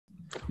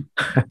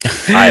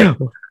Hi.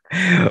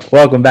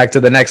 Welcome back to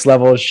the Next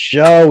Level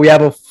Show. We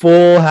have a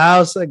full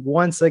house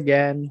once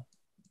again.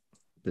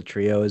 The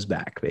trio is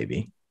back,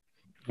 baby.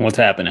 What's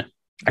happening?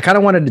 I kind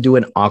of wanted to do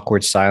an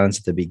awkward silence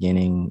at the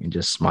beginning and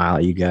just smile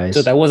at you guys.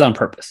 So that was on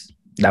purpose.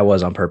 That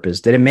was on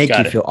purpose. Did it make Got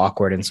you it. feel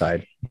awkward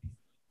inside?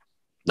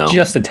 No.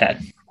 Just a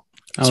tad.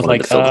 I was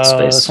like,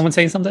 someone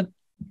saying something?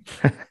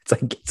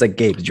 it's like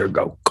Gabe, it's your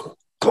go.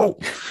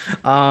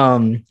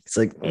 It's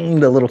like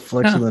the little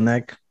flex of the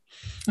neck.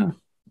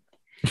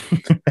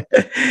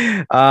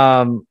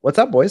 What's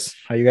up, boys?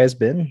 How you guys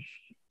been?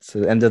 It's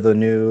the end of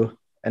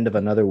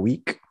another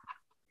week.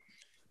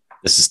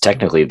 This is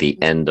technically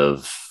the end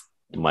of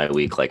my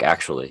week,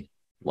 actually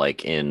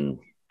in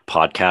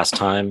podcast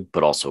time,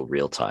 but also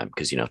real time,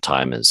 because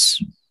time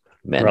is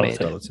man-made.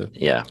 Relative.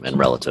 Yeah, and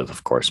relative,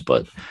 of course.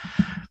 But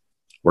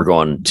we're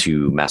going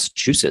to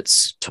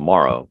Massachusetts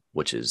tomorrow,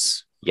 which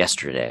is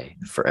yesterday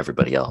for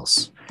everybody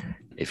else,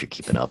 if you're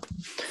keeping up.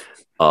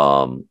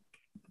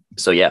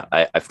 So yeah,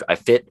 I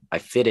fit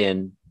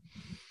in.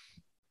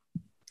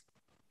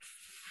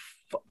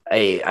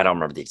 I don't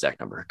remember the exact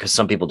number because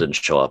some people didn't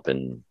show up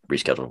and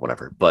rescheduled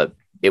whatever, but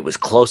it was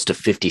close to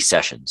 50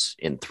 sessions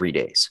in 3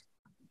 days.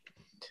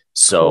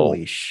 So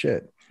holy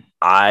shit.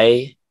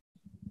 I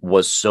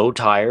was so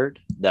tired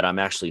that I'm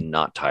actually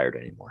not tired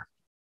anymore.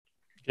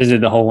 Is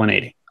it the whole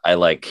 180? I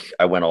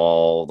went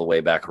all the way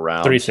back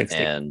around 360.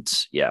 And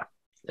yeah,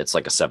 it's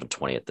like a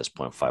 720 at this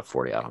point,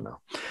 540. I don't know.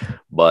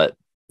 But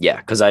yeah,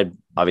 because I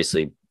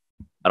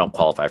don't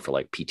qualify for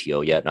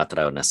PTO yet. Not that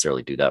I would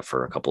necessarily do that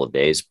for a couple of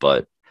days,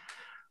 but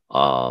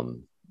I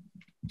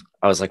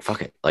was like,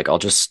 fuck it. I'll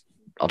just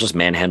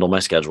manhandle my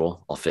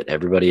schedule. I'll fit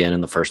everybody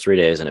in the first 3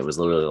 days. And it was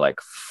literally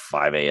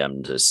 5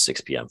 a.m. to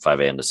 6 p.m.,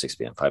 5 a.m. to 6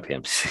 p.m., 5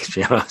 p.m. to 6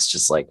 p.m. I was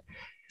just like,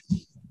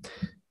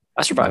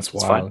 I survived. That's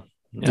it's wild. fine.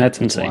 Yeah,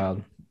 that's insane.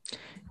 Wild.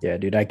 Yeah,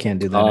 dude, I can't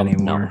do that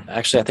anymore. No.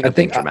 Actually, I think I'm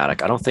being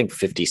dramatic. I don't think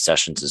 50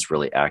 sessions is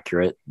really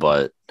accurate,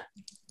 but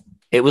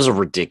it was a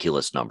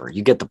ridiculous number.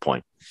 You get the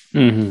point.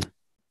 Mm-hmm.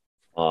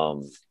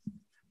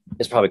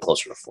 It's probably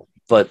closer to 4.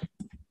 But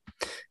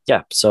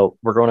yeah, so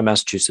we're going to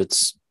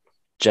Massachusetts.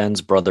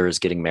 Jen's brother is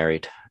getting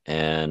married,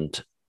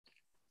 and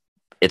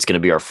it's going to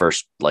be our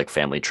first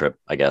family trip,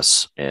 I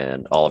guess,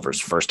 and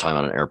Oliver's first time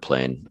on an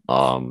airplane.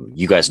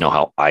 You guys know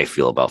how I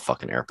feel about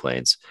fucking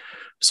airplanes.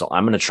 So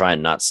I'm going to try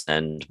and not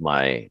send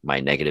my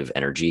negative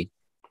energy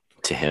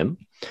to him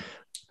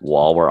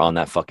while we're on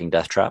that fucking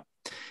death trap.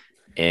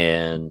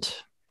 And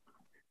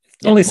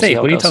totally safe.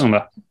 What are you talking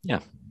about? Yeah,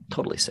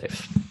 totally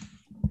safe.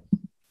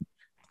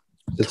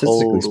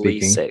 Statistically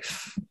speaking,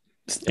 safe.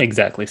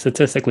 Exactly.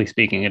 Statistically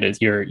speaking, it is.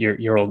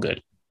 You're all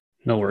good.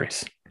 No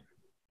worries.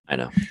 I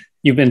know.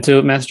 You've been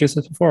to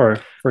Massachusetts before?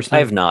 Or first time? I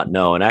have not.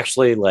 No, and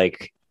actually,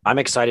 I'm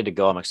excited to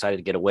go. I'm excited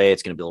to get away.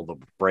 It's going to be a little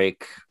bit of a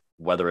break,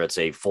 whether it's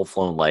a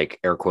full-flown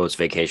air quotes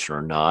vacation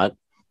or not.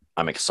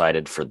 I'm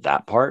excited for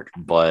that part,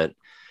 but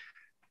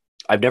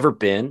I've never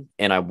been,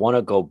 and I want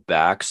to go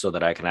back so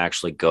that I can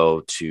actually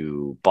go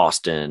to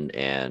Boston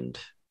and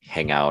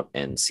hang out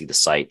and see the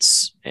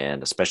sights.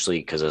 And especially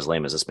because, as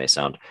lame as this may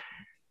sound,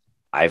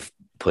 I've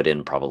put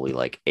in probably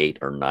 800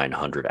 or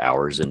 900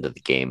 hours into the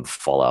game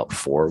Fallout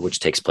 4, which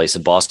takes place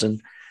in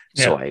Boston.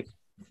 Yeah. So I,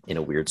 in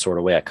a weird sort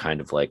of way, I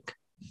kind of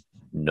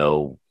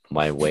know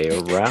my way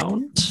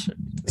around.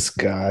 This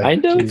guy,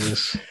 kind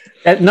of.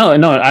 No,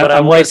 but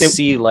I want to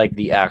see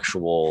the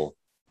actual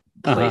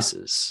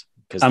places.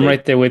 I'm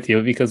right there with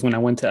you, because when I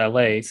went to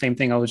LA, same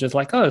thing. I was just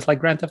it's like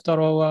Grand Theft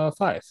Auto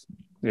 5.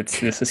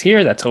 This is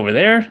here, that's over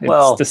there.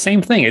 It's the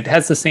same thing. It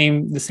has the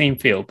same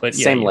feel, but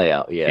same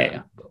layout.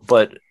 Yeah.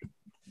 But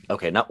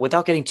okay, not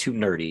without getting too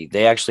nerdy.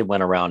 They actually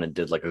went around and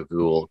did a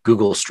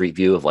Google Street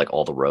View of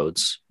all the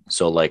roads.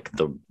 So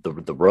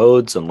the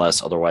roads,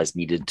 unless otherwise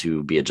needed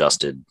to be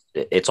adjusted,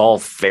 it's all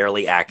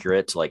fairly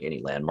accurate to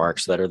any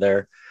landmarks that are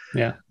there.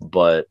 Yeah.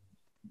 But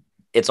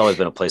it's always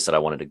been a place that I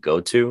wanted to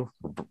go to,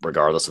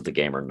 regardless of the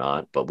game or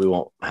not. But we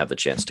won't have the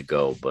chance to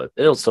go. But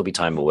it'll still be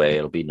time away.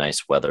 It'll be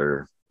nice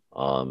weather,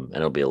 and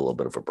it'll be a little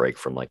bit of a break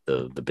from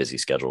the busy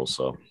schedule.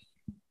 So.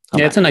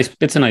 It's a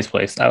nice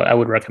place. I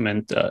would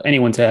recommend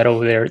anyone to head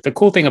over there. The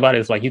cool thing about it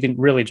is you can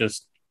really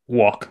just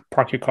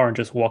park your car and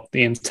just walk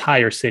the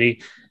entire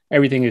city.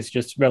 Everything is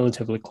just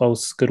relatively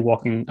close, good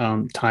walking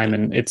time,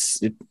 and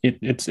it's a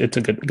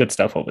good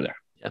stuff over there.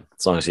 Yeah,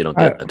 as long as you don't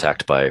get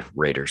attacked by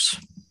raiders.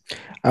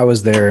 I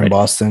was there in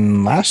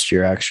Boston last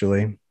year,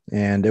 actually,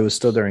 and it was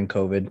still during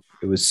COVID.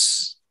 It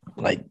was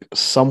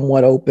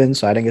somewhat open,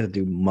 so I didn't get to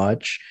do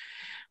much.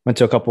 Went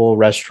to a couple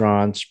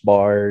restaurants,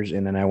 bars,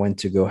 and then I went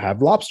to go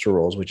have lobster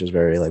rolls, which is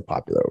very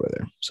popular over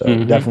there.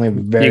 So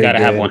definitely very you gotta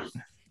good. have one.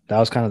 That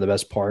was kind of the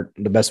best part.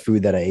 The best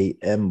food that I ate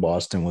in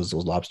Boston was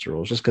those lobster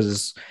rolls, just because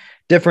it's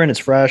different, it's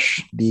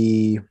fresh.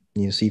 The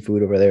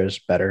seafood over there is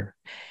better.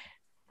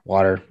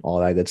 Water, all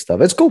that good stuff.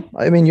 It's cool.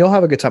 I mean, you'll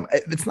have a good time.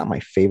 It's not my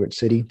favorite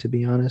city, to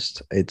be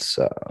honest. It's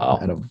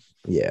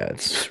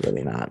it's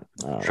really not.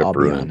 I'll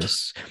be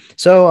honest.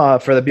 So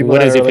for the people,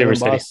 what is your favorite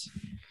city?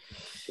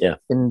 Yeah,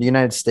 in the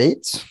United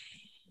States.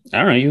 I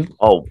don't know. You.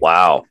 Oh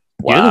wow!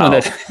 You're the one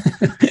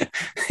that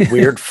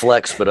Weird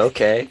flex, but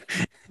okay.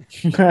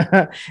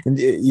 And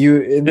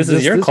This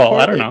is your call.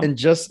 I don't know. And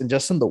just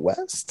in the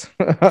West,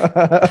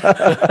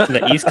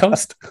 The East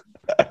Coast.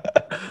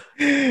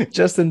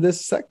 just in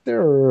this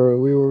sector, or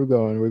we were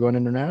going? We're going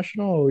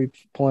international. Or are we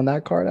pulling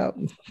that card out?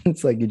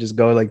 It's like you just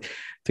go like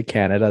to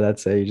Canada.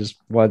 That's it. You just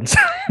once,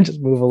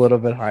 just move a little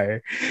bit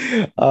higher.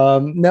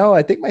 No,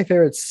 I think my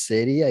favorite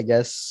city, I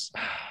guess.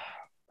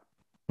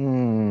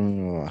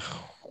 I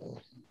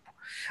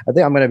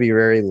think I'm gonna be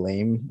very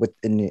lame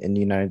in the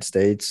United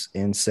States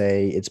and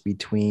say it's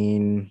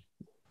between.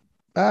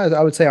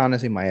 I would say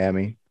honestly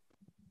Miami.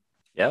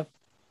 Yeah.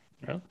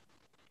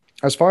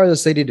 As far as a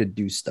city to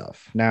do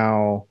stuff.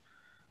 Now,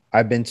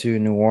 I've been to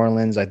New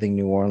Orleans. I think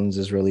New Orleans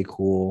is really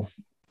cool.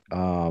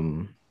 I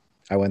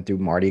went through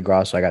Mardi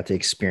Gras, so I got to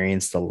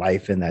experience the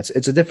life in that.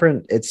 It's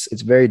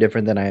very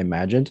different than I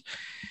imagined.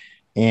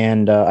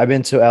 And I've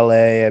been to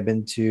LA. I've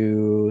been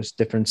to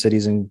different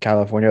cities in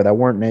California that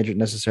weren't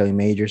necessarily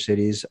major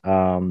cities.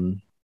 New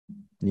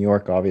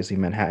York, obviously,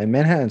 Manhattan.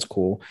 Manhattan's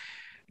cool.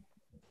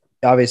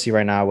 Obviously,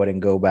 right now I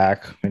wouldn't go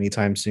back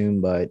anytime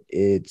soon, but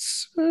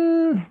it's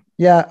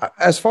yeah.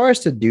 As far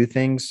as to do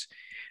things,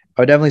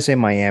 I would definitely say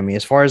Miami.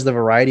 As far as the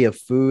variety of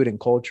food and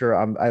culture,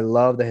 I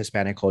love the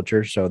Hispanic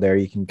culture. So there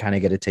you can kind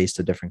of get a taste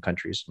of different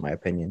countries, in my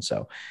opinion.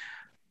 So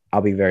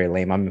I'll be very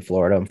lame. I'm in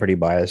Florida. I'm pretty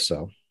biased,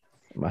 so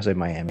I say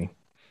Miami.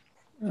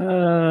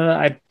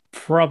 I'd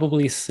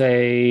probably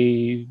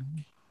say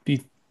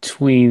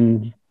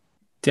between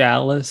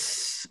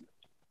Dallas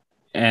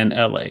and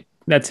LA.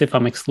 That's if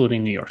I'm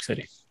excluding New York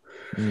City.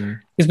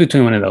 It's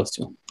between one of those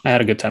two. I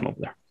had a good time over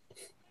there.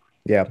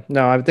 Yeah,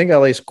 no, I think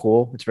LA's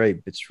cool. It's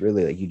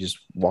really like you just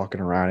walking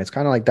around. It's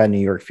kind of like that New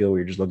York feel where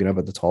you're just looking up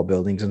at the tall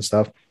buildings and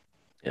stuff.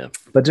 Yeah,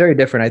 but it's very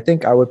different. I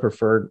think I would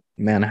prefer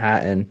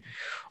Manhattan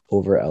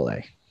over LA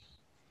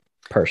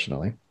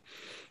personally.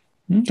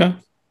 Okay.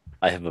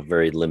 I have a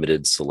very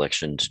limited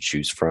selection to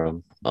choose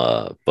from,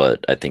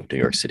 but I think New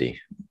York City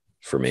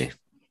for me,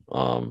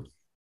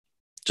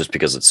 just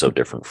because it's so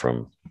different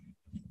from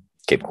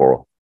Cape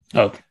Coral.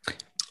 Oh,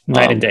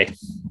 night and day.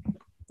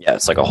 Yeah,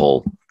 it's like a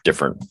whole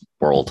different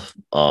world.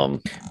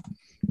 But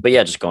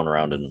yeah, just going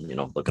around and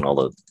looking at all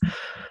the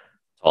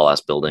tall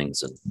ass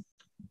buildings and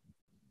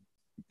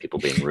people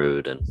being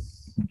rude, and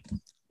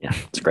yeah,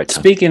 it's a great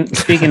time.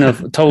 Speaking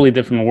of totally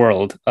different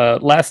world,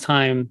 last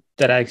time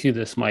that I asked you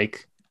this,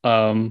 Mike,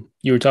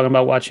 you were talking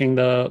about watching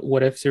the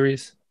What If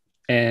series,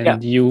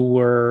 and you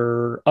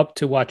were up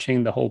to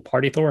watching the whole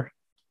Party Thor.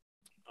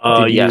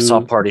 I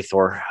saw Party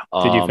Thor.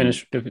 Did you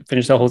finish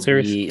the whole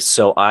series?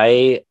 So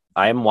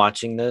I'm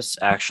watching this.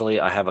 Actually,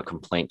 I have a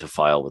complaint to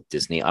file with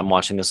Disney. I'm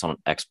watching this on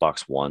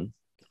Xbox One,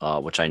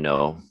 which I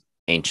know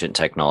ancient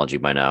technology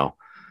by now.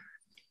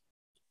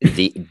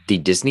 The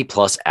Disney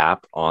Plus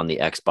app on the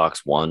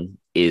Xbox One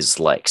is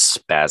like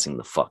spazzing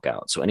the fuck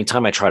out. So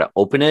anytime I try to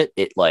open it,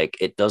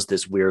 it does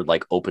this weird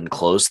like open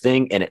close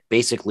thing, and it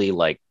basically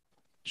like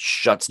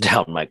shuts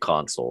down my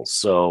console.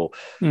 So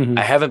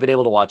I haven't been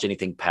able to watch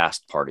anything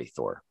past Party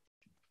Thor,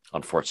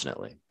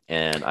 unfortunately.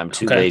 And I'm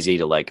too lazy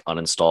to like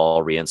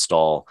uninstall,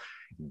 reinstall,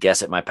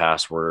 guess at my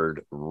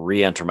password,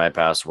 re-enter my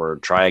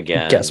password, try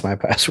again. Guess my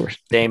password.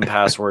 Same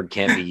password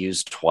can't be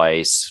used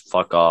twice.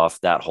 Fuck off,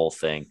 that whole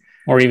thing.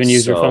 Or even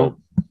use your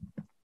phone.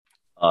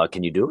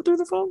 Can you do it through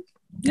the phone?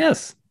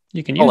 Yes,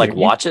 you can use it.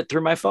 Watch it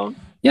through my phone?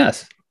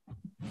 Yes.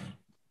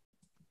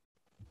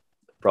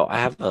 Bro, I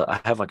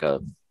have like a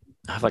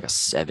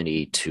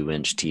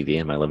 72-inch TV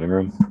in my living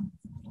room.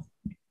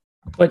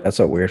 But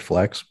that's a weird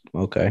flex.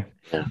 Okay.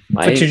 Yeah,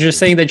 but you're just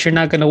saying that you're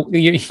not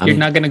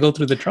gonna go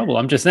through the trouble.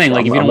 I'm just saying,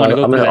 like, if you don't want to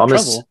go through that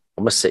trouble,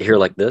 I'm gonna sit here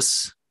like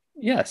this.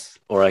 Yes.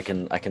 Or I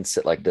can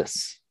sit like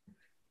this.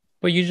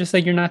 But you just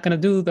said you're not gonna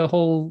do the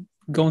whole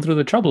going through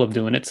the trouble of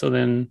doing it. So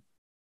then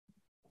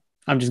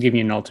I'm just giving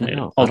you an alternate.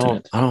 I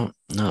don't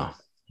know.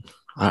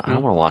 I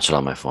don't want to watch it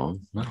on my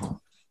phone.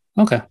 No.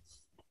 Okay.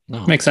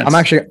 No. Makes sense. I'm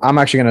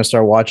actually going to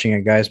start watching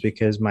it, guys,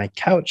 because my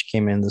couch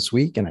came in this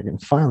week and I can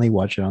finally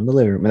watch it on the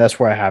living room. And that's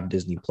where I have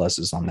Disney Plus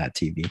is on that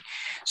TV.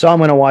 So I'm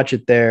going to watch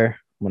it there.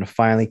 I'm going to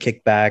finally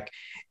kick back.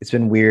 It's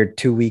been weird.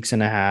 2 weeks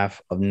and a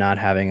half of not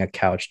having a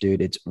couch,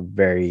 dude. It's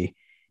very.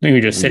 You're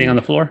just sitting on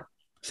the floor,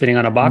 sitting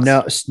on a box?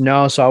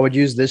 No. So I would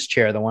use this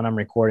chair, the one I'm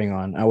recording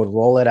on. I would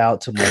roll it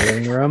out to my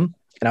living room.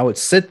 And I would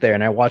sit there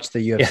and I watch the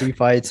UFC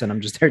fights, and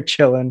I'm just there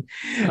chilling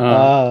in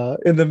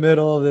the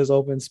middle of this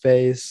open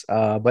space.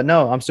 But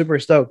no, I'm super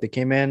stoked. It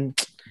came in,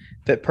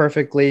 fit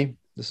perfectly.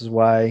 This is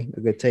why a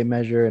good tape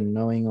measure and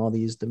knowing all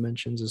these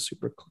dimensions is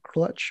super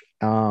clutch.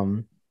 I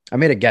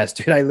made a guess,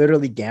 dude. I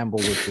literally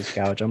gambled with this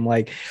couch. I'm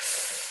like,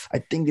 I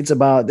think it's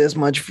about this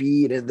much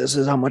feet, and this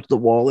is how much the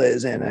wall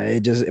is. And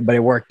but it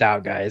worked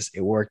out, guys.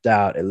 It worked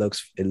out. It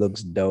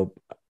looks dope.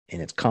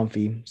 And it's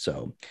comfy.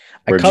 So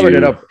I covered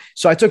it up.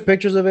 So I took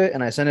pictures of it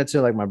and I sent it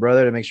to like my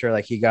brother to make sure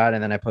like he got it.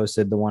 And then I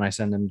posted the one I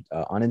sent him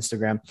on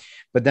Instagram.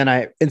 But then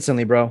I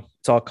instantly, bro,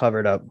 it's all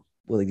covered up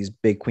with like these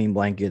big queen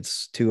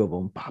blankets, 2 of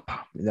them. Pop,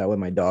 pop. That way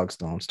my dogs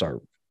don't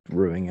start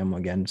ruining them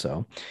again.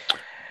 So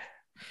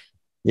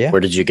yeah. Where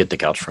did you get the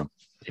couch from?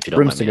 If you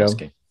don't mind me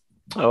asking.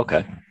 Oh,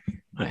 okay.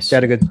 Nice. They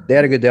had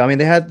a good deal. I mean,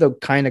 they had the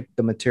kind of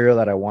the material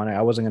that I wanted.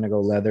 I wasn't gonna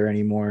go leather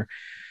anymore.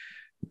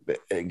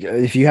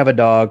 If you have a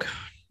dog,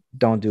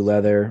 don't do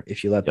leather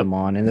if you let them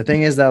on. And the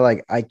thing is that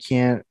like I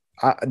can't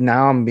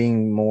now I'm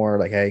being more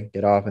like, hey,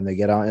 get off, and they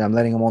get on, and I'm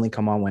letting them only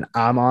come on when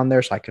I'm on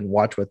there so I can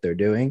watch what they're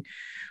doing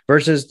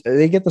versus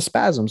they get the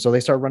spasm. So they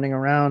start running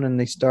around and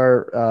they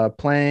start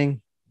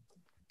playing.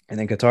 And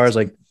then Qatar is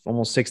like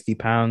almost 60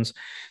 pounds.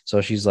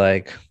 So she's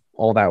like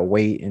all that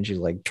weight and she's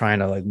like trying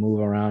to like move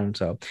around.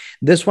 So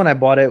this one I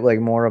bought it like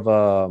more of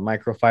a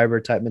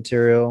microfiber type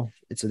material.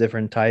 It's a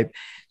different type.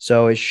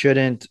 So it should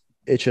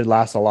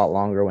last a lot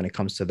longer when it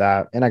comes to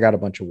that. And I got a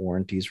bunch of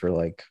warranties for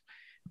like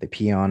they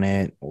pee on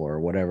it or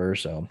whatever.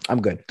 So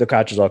I'm good. The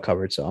couch is all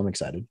covered. So I'm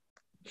excited.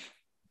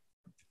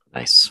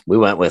 Nice. We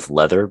went with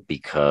leather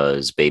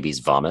because babies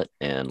vomit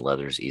and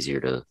leather's easier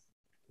to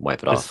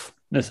wipe it off.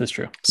 This is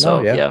true.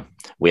 So yeah,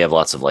 we have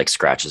lots of like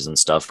scratches and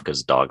stuff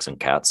because dogs and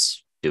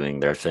cats doing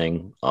their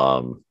thing.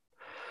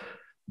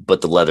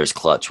 But the leather's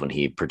clutch when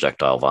he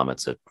projectile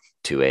vomits at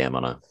 2 a.m.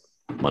 on a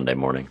Monday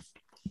morning.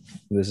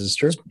 This is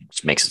true.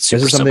 Which makes it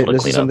super simple to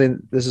clean up.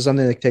 This is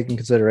something to take in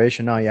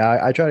consideration. No, yeah,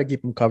 I try to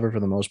keep them covered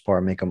for the most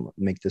part.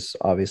 Make this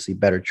obviously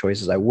better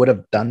choices. I would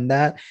have done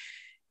that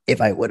if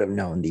I would have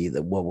known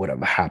what would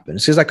have happened.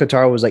 It's because like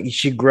Katara was like,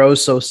 she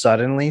grows so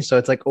suddenly. So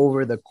it's like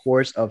over the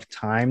course of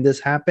time,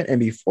 this happened. And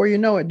before you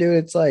know it, dude,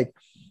 it's like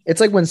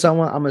when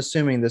someone, I'm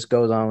assuming this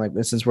goes on, like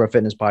since we're a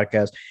fitness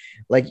podcast,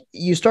 like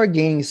you start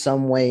gaining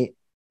some weight.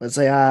 Let's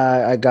say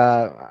I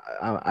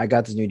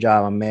got this new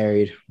job. I'm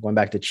married, going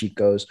back to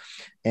Chico's.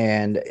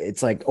 And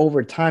it's like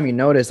over time, you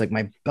notice like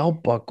my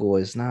belt buckle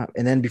is not.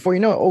 And then before you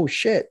know it, oh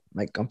shit,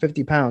 like I'm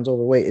 50 pounds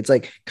overweight. It's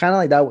like kind of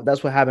like that.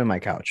 That's what happened to my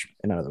couch,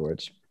 in other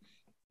words.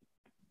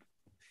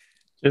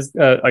 Just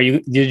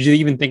did you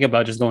even think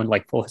about just going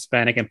like full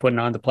Hispanic and putting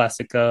on the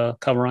plastic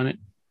cover on it?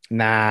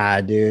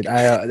 Nah, dude.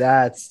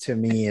 That's to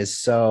me is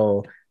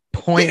so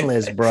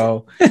pointless,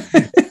 bro.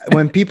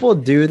 When people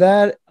do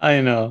that,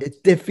 I know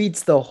it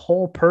defeats the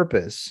whole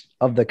purpose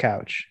of the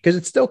couch because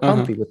it's still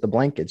comfy with the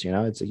blankets, you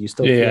know. It's like you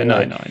still feel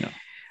like, I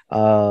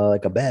know.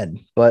 Like a bed.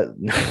 But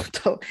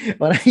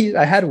when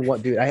I had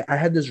one, dude, I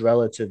had this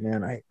relative,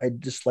 man. I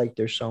disliked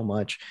her so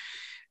much.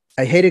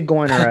 I hated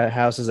going to her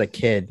house as a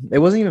kid. It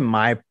wasn't even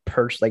my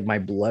like my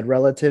blood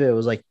relative. It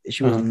was like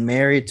she was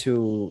married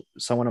to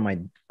someone on my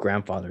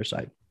grandfather's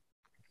side.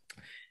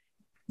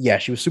 Yeah,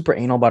 she was super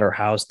anal about her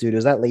house, dude. It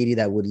was that lady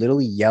that would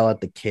literally yell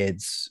at the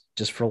kids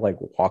just for like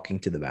walking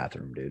to the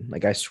bathroom, dude.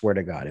 Like I swear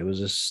to God, it was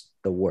just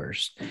the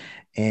worst.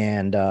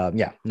 And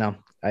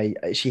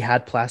she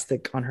had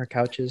plastic on her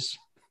couches.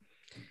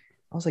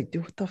 I was like,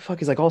 dude, what the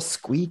fuck? It's like all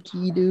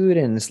squeaky, dude,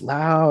 and it's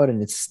loud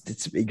and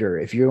it's bigger.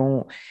 If you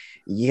don't,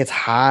 it gets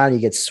hot, you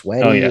get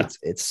sweaty. Oh, yeah.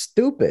 It's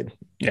stupid.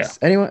 Yeah.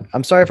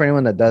 I'm sorry for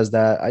anyone that does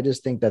that. I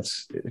just think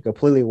that's a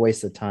completely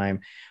waste of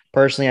time.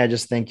 Personally, I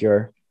just think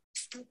you're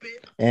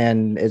stupid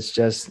and it's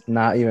just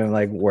not even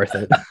like worth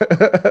it.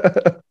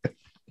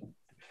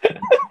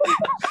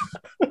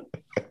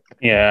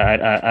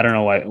 Yeah, I don't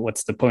know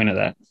what's the point of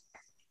that.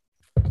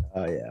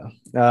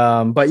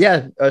 But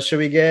yeah, should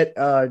we get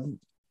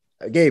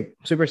Gabe,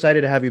 super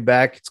excited to have you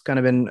back. It's kind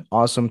of been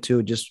awesome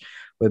too, just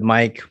with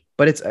Mike.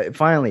 But it's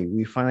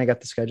we finally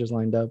got the schedules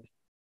lined up.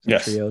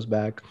 Yes, Trio's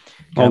back.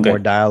 Got more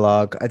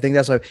dialogue. I think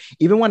that's why.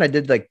 Even when I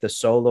did like the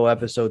solo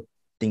episode,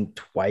 think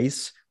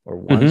twice or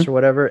once or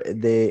whatever,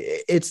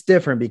 it's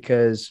different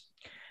because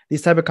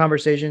these type of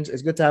conversations,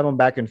 it's good to have them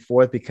back and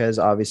forth because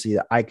obviously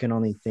I can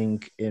only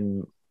think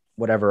in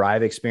whatever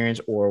I've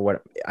experienced or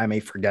what I may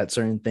forget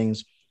certain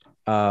things.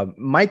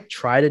 Mike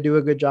tried to do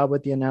a good job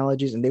with the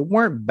analogies and they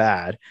weren't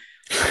bad,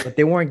 but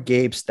they weren't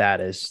Gabe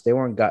status. They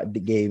weren't the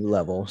Gabe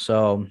level.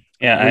 So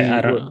yeah,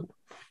 I don't know.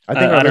 I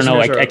don't know.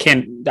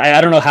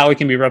 I don't know how it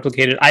can be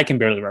replicated. I can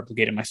barely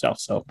replicate it myself.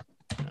 So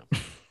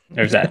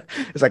there's that.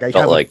 It's like I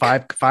have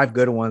like five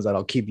good ones that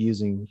I'll keep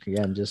using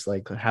again, just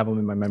like have them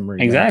in my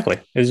memory. Exactly.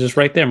 It's just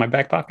right there in my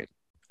back pocket.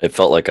 It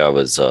felt like I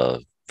was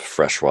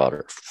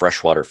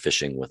freshwater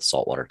fishing with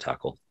saltwater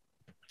tackle.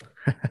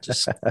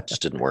 Just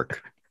didn't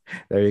work.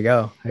 There you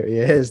go. There he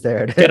is.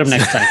 There it is. Get him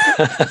next time.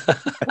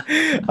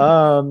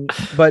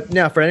 But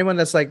now for anyone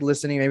that's like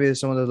listening, maybe there's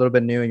someone that's a little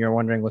bit new and you're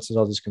wondering what's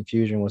all this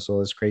confusion, what's all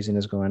this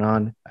craziness going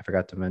on. I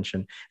forgot to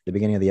mention at the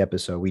beginning of the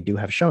episode, we do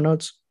have show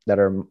notes that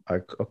our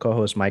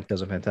co-host Mike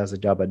does a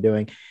fantastic job at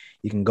doing.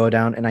 You can go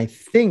down and I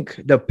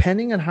think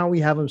depending on how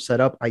we have them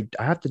set up, I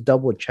have to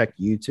double check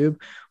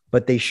YouTube,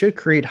 but they should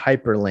create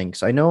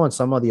hyperlinks. I know on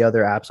some of the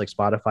other apps like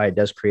Spotify, it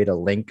does create a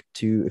link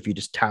to if you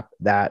just tap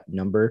that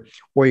number,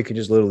 or you can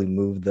just literally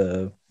move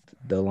the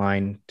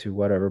line to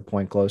whatever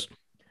point close.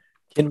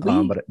 Can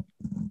we?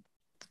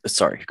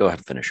 Sorry, go ahead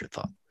and finish your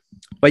thought.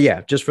 But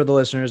yeah, just for the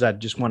listeners that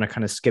just want to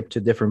kind of skip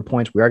to different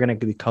points, we are going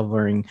to be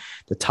covering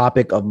the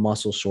topic of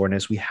muscle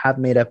soreness. We have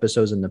made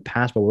episodes in the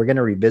past, but we're going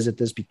to revisit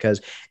this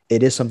because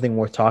it is something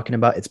worth talking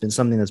about. It's been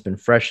something that's been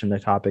fresh in the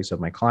topics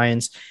of my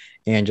clients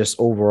and just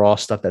overall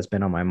stuff that's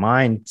been on my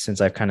mind since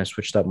I've kind of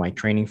switched up my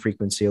training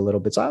frequency a little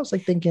bit. So I was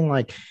like thinking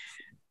like,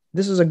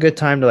 this is a good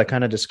time to like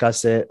kind of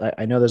discuss it.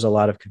 I know there's a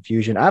lot of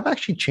confusion. I've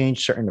actually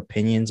changed certain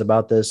opinions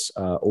about this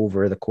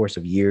over the course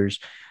of years.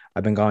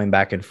 I've been going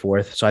back and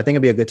forth. So I think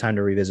it'd be a good time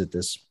to revisit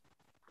this.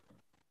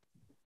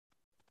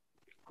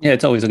 Yeah,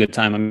 it's always a good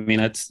time. I mean,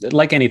 it's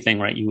like anything,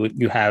 right?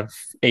 You have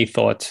a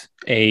thought,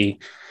 a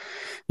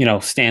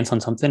stance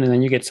on something, and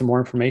then you get some more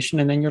information,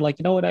 and then you're like,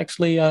 you know what,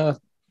 actually, I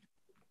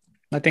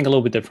think a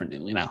little bit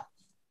differently now.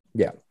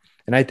 Yeah.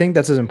 And I think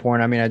that's as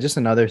important. I mean, just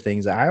another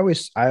things I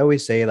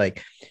always say,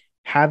 like,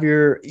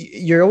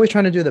 you're always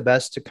trying to do the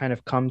best to kind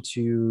of come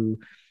to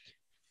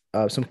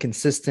some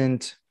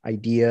consistent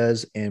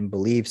ideas and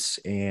beliefs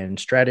and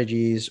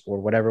strategies or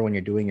whatever when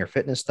you're doing your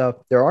fitness stuff.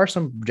 There are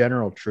some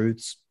general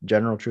truths,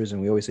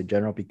 and we always say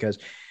general because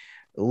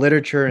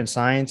literature and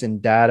science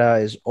and data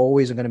is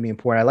always going to be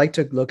important. I like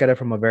to look at it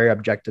from a very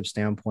objective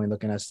standpoint,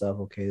 looking at stuff.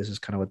 Okay, this is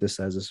kind of what this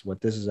says. This is what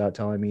this is out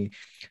telling me.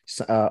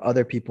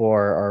 Other people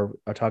are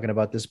talking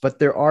about this, but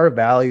there are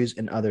values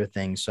in other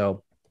things.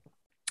 So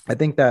I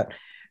think that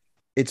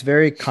it's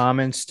very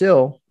common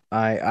still.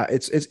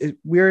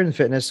 We're in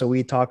fitness, so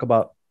we talk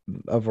about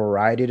a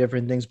variety of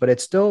different things, but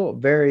it's still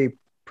very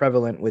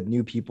prevalent with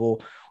new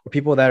people or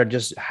people that are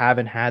just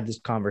haven't had this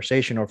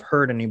conversation or have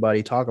heard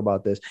anybody talk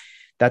about this,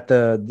 that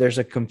there's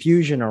a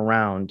confusion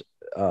around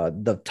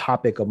the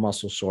topic of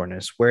muscle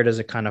soreness. Where does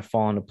it kind of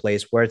fall into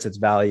place? Where is its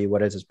value?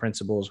 What is its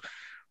principles?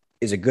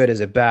 Is it good? Is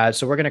it bad?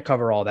 So we're going to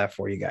cover all that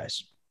for you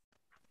guys.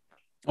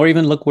 Or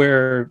even look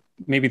where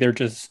maybe they're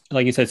just,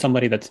 like you said,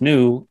 somebody that's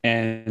new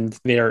and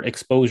their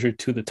exposure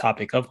to the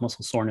topic of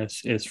muscle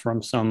soreness is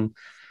from some,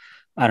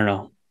 I don't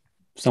know,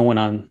 someone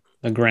on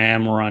the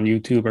gram or on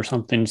YouTube or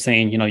something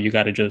saying, you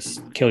got to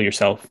just kill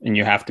yourself and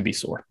you have to be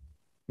sore.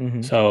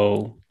 Mm-hmm.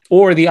 So,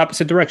 or the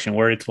opposite direction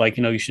where it's like,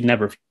 you should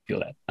never feel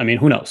that. I mean,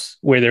 who knows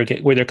where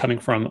they're coming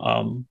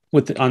from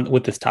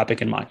with this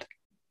topic in mind.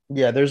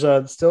 Yeah,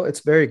 it's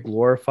very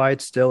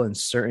glorified still in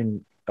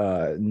certain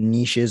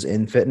niches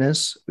in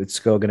fitness. It's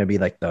still going to be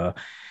like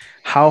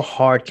how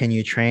hard can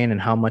you train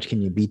and how much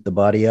can you beat the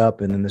body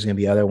up, and then there's going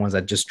to be other ones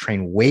that just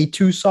train way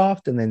too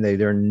soft and then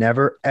they're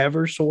never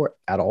ever sore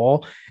at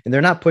all, and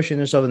they're not pushing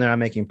themselves and they're not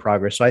making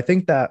progress. So I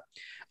think that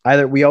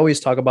either we always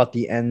talk about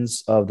the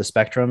ends of the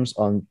spectrums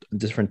on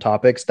different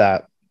topics,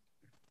 that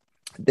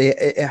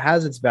it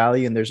has its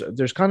value, and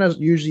there's kind of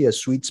usually a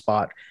sweet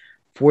spot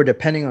for,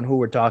 depending on who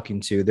we're talking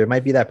to. There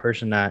might be that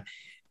person that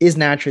is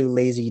naturally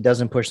lazy,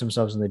 doesn't push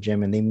themselves in the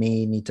gym, and they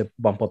may need to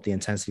bump up the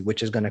intensity,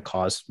 which is going to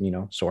cause,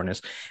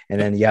 soreness. And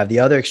then you have the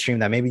other extreme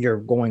that maybe you're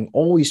going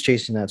always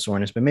chasing that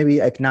soreness, but maybe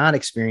like not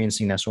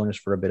experiencing that soreness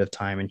for a bit of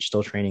time and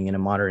still training in a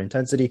moderate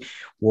intensity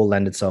will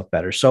lend itself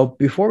better. So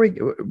before we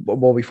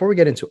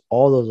get into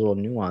all those little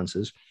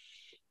nuances,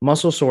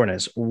 muscle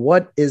soreness,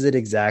 what is it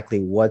exactly?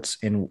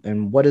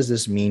 And what does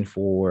this mean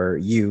for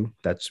you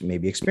that's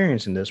maybe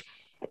experiencing this?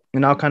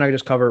 And I'll kind of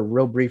just cover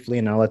real briefly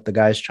and I'll let the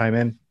guys chime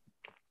in.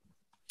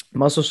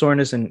 Muscle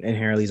soreness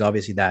inherently is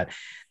obviously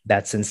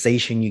that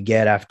sensation you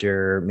get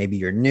after maybe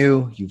you're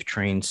new, you've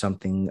trained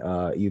something,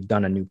 you've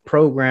done a new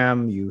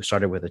program, you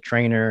started with a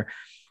trainer,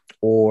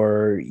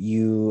 or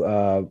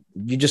you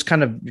just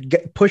kind of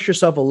push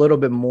yourself a little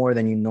bit more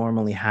than you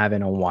normally have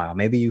in a while.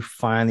 Maybe you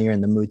finally are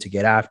in the mood to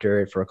get after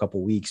it for a couple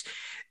of weeks,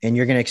 and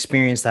you're going to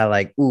experience that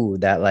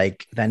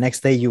that next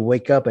day you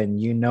wake up and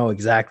you know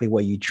exactly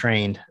what you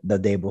trained the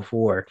day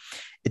before.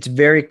 It's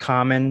very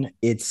common.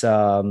 It's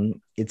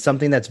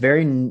something that's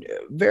very,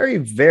 very,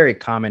 very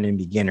common in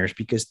beginners,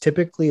 because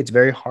typically it's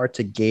very hard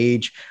to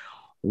gauge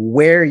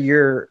where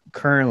you're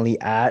currently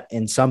at.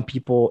 And some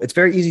people, it's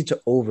very easy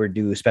to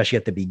overdo, especially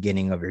at the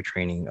beginning of your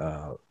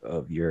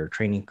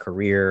training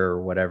career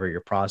or whatever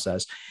your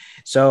process.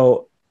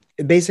 So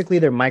basically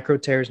they're micro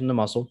tears in the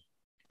muscle.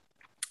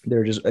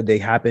 They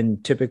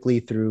happen typically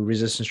through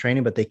resistance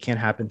training, but they can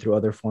happen through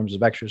other forms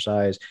of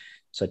exercise,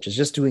 such as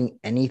just doing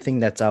anything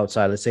that's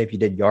outside. Let's say if you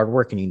did yard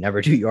work and you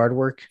never do yard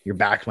work, your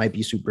back might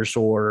be super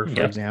sore,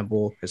 for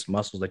example, because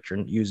muscles that you're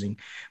using.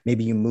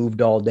 Maybe you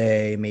moved all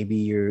day. Maybe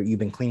you've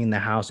been cleaning the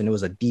house and it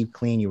was a deep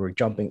clean. You were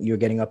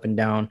getting up and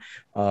down,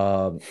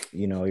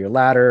 your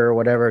ladder or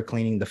whatever,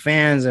 cleaning the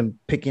fans and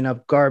picking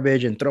up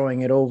garbage and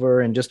throwing it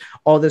over, and just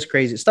all this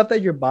crazy stuff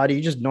that your body,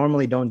 you just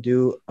normally don't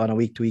do on a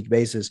week-to-week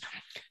basis.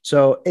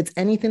 So it's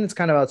anything that's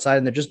kind of outside,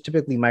 and they're just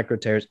typically micro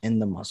tears in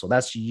the muscle.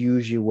 That's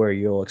usually where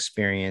you'll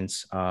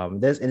experience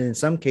this. And in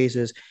some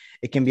cases,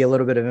 it can be a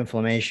little bit of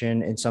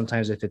inflammation. And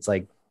sometimes if it's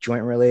like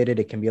joint related,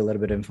 it can be a little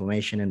bit of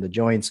inflammation in the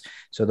joints.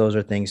 So those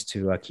are things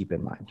to keep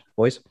in mind.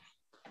 Boys?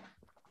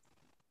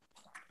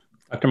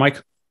 Dr.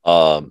 Mike?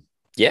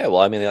 Yeah, well,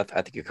 I mean, I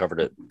think you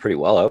covered it pretty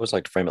well. I always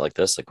like to frame it like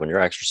this. Like when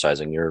you're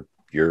exercising,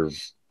 you're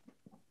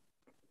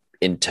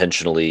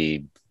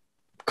intentionally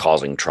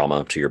causing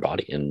trauma to your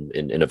body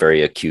in a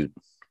very acute,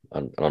 I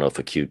don't know if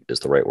acute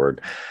is the right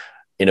word,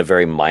 in a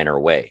very minor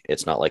way.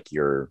 It's not like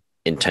you're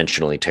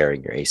intentionally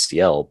tearing your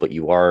ACL, but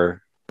you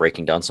are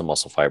breaking down some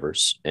muscle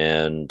fibers.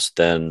 And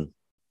then,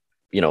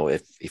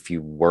 if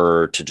you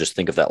were to just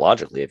think of that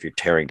logically, if you're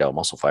tearing down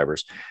muscle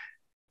fibers,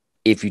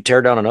 if you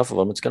tear down enough of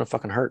them, it's going to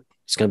fucking hurt.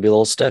 It's going to be a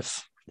little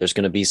stiff. There's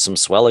going to be some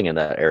swelling in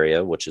that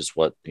area, which is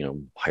what,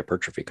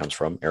 hypertrophy comes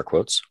from, air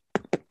quotes.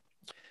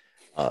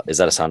 Is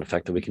that a sound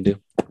effect that we can do?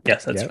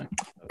 Yes, that's fine.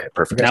 Okay,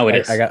 perfect. Now it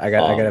is. I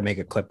gotta make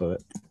a clip of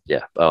it.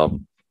 Yeah.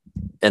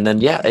 And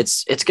then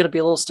it's going to be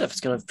a little stiff.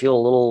 It's going to feel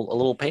a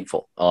little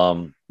painful.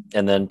 And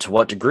then to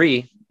what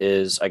degree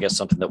is, I guess,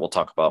 something that we'll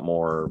talk about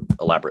more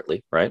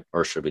elaborately, right?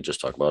 Or should we just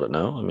talk about it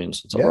now? I mean,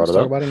 since I brought it up.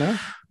 Talk about it now.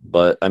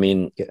 But I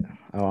mean,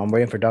 I'm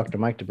waiting for Dr.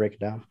 Mike to break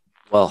it down.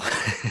 Well,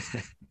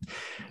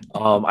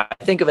 I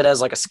think of it as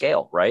like a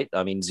scale, right?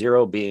 I mean,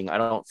 0 being I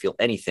don't feel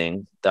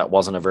anything. That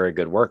wasn't a very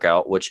good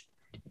workout, which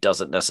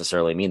doesn't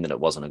necessarily mean that it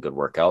wasn't a good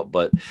workout.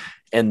 But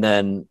and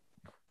then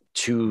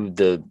to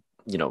the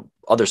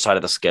other side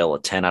of the scale,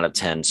 a 10 out of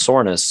 10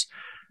 soreness.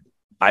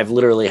 I've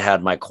literally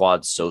had my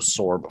quads so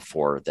sore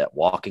before that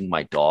walking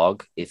my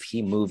dog, if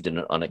he moved in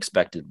an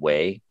unexpected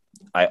way,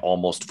 I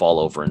almost fall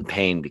over in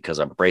pain because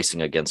I'm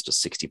bracing against a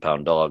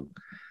 60-pound dog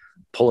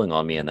pulling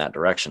on me in that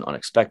direction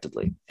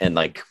unexpectedly. And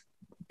like,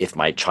 if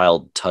my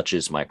child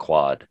touches my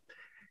quad,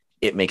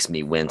 it makes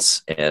me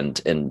wince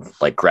and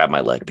like grab my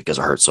leg because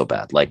it hurts so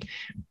bad. Like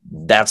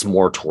that's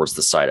more towards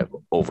the side of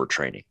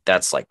overtraining.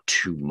 That's like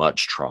too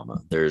much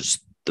trauma. There's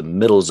the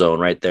middle zone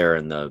right there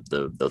in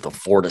the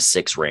 4 to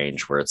 6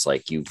 range where it's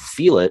like you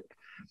feel it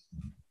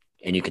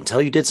and you can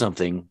tell you did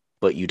something,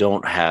 but you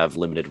don't have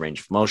limited range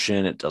of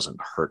motion. It doesn't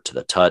hurt to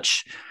the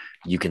touch.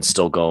 You can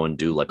still go and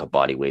do like a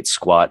body weight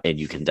squat and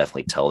you can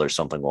definitely tell there's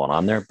something going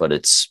on there, but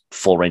it's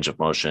full range of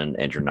motion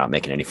and you're not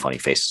making any funny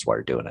faces while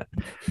you're doing it.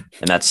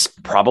 And that's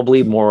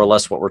probably more or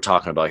less what we're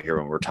talking about here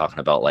when we're talking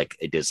about like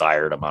a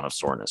desired amount of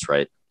soreness,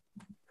 right?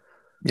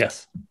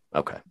 Yes.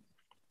 Okay.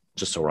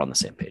 Just so we're on the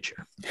same page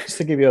here. Just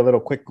to give you a little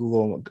quick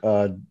Google,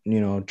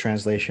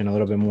 translation, a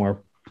little bit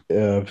more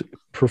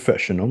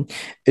professional.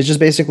 It's just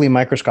basically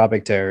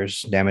microscopic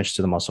tears, damage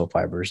to the muscle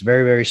fibers.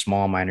 Very, very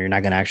small, minor. You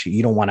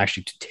don't want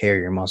actually to tear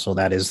your muscle.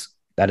 That is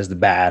the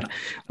bad.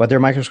 But they're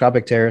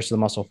microscopic tears to the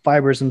muscle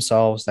fibers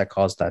themselves that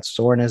cause that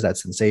soreness, that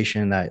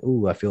sensation that,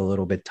 I feel a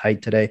little bit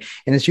tight today.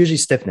 And it's usually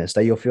stiffness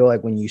that you'll feel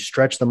like when you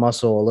stretch the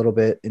muscle a little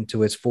bit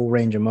into its full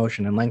range of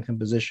motion and lengthen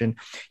position,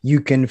 you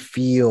can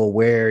feel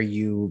where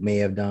you may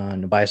have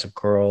done a bicep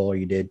curl or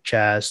you did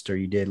chest or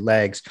you did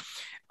legs.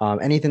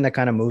 Anything that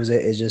kind of moves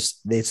it is just,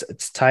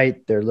 it's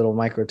tight. They're little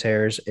micro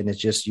tears. And it's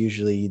just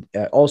usually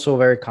also a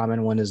very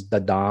common one is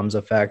the DOMS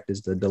effect,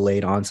 is the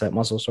delayed onset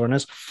muscle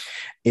soreness.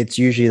 It's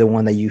usually the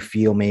one that you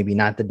feel maybe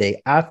not the day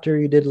after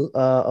you did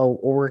a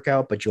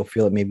workout, but you'll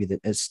feel it maybe that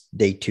it's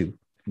day 2,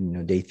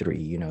 day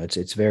 3.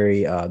 It's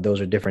very,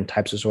 those are different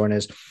types of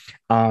soreness.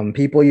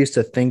 People used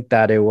to think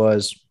that it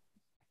was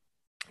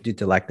due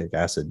to lactic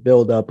acid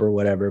buildup or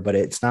whatever, but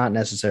it's not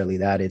necessarily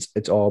that.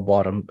 It's all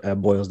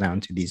boils down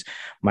to these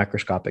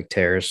microscopic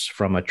tears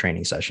from a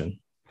training session.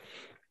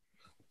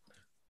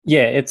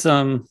 Yeah, it's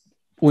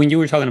when you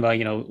were talking about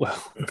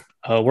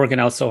working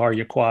out so hard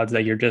your quads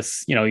that you're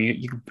just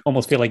you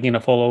almost feel like you're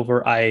gonna fall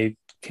over. I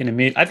can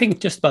admit, I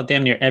think just about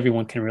damn near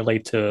everyone can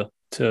relate to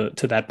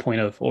that point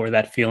of, or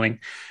that feeling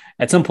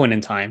at some point in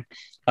time.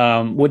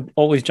 What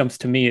always jumps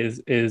to me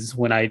is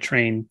when I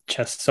train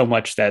chest so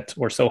much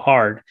or so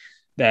hard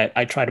that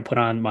I try to put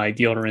on my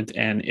deodorant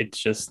and it's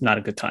just not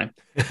a good time.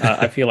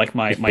 I feel like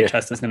my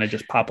chest is going to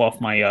just pop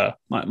off my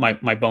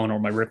bone or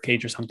my rib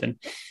cage or something.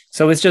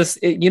 So it's just,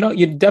 you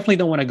definitely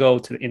don't want to go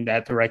in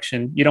that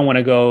direction. You don't want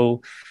to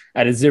go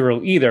at a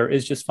 0 either.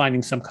 It's just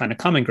finding some kind of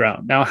common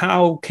ground. Now,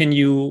 how can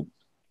you,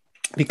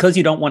 because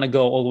you don't want to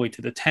go all the way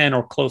to the 10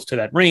 or close to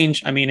that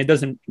range. I mean, it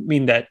doesn't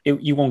mean that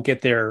you won't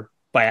get there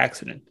by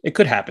accident. It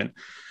could happen.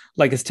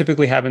 Like it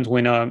typically happens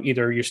when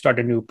either you start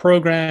a new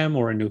program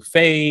or a new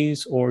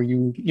phase, or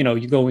you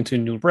go into a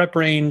new rep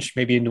range,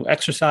 maybe a new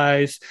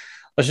exercise.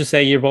 Let's just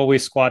say you've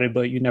always squatted,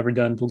 but you've never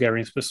done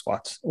Bulgarian split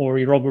squats, or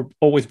you're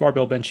always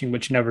barbell benching,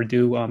 but you never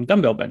do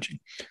dumbbell benching.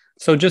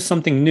 So just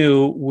something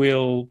new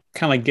will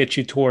kind of like get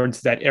you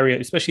towards that area,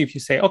 especially if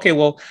you say, okay,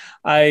 well,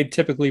 I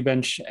typically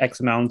bench X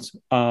amount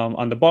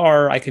on the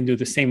bar. I can do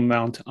the same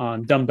amount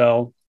on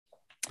dumbbell.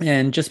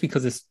 And just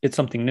because it's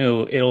something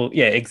new,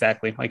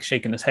 exactly, like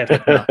shaking his head,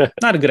 like, no,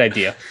 not a good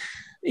idea.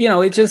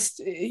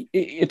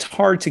 It's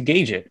hard to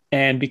gauge it.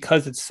 And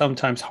because it's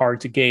sometimes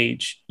hard to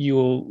gauge,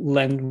 you'll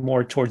lend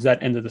more towards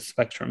that end of the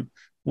spectrum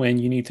when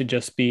you need to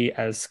just be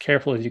as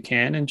careful as you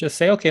can and just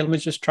say, okay, let me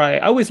just try.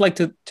 I always like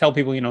to tell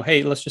people,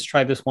 hey, let's just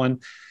try this one.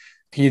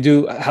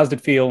 How's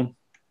it feel?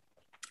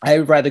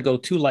 I'd rather go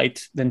too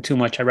light than too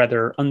much. I'd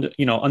rather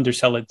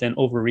undersell it than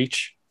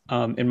overreach,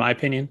 in my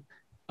opinion.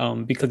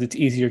 Because it's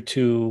easier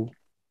to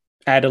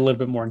add a little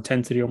bit more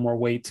intensity or more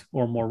weight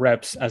or more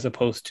reps as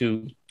opposed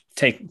to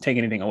take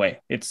anything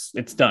away. It's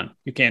done.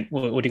 You can't.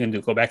 What are you going to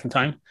do? Go back in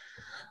time?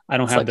 I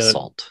don't have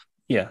salt.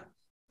 Yeah.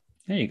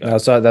 There you go.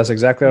 That's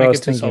exactly what I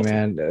was thinking,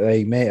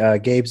 man.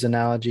 Gabe's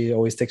analogy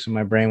always sticks in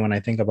my brain when I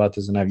think about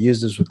this, and I've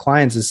used this with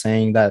clients, is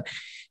saying that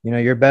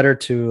you're better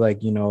to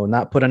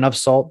not put enough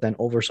salt than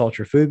over salt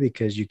your food,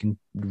 because you can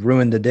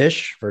ruin the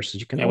dish, versus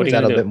you can always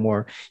add a bit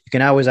more. You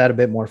can always add a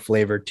bit more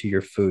flavor to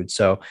your food.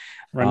 So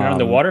run around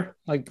the water.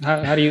 Like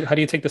how do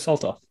you take the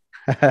salt off?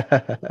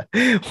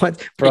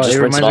 What, You bro? It just rinse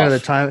it reminds me of the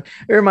off. time.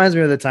 It reminds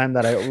me of the time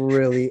that I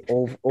really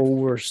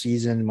over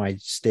seasoned my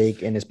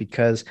steak, and it's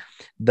because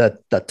the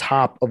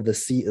top of the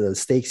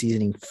steak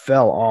seasoning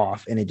fell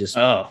off, and it just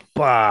Oh,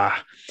 bah.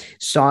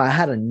 So I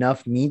had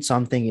enough meat. So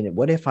I'm thinking,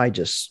 what if I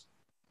just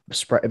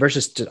spread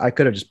versus I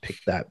could have just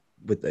picked that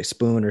with a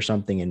spoon or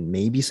something and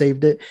maybe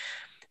saved it.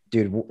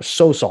 Dude,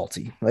 so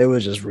salty. It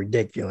was just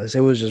ridiculous.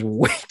 It was just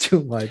way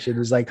too much. It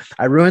was like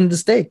I ruined the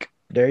steak.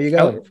 There you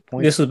go.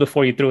 Point. this was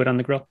before you threw it on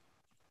the grill.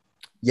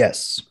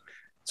 Yes.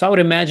 So I would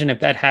imagine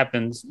if that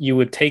happens, you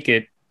would take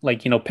it,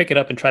 like, pick it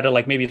up and try to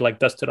like maybe like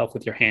dust it off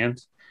with your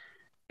hands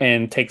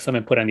and take some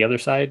and put on the other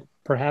side,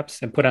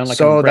 perhaps, and put on like a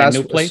So brand that's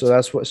new so plate.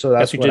 that's what so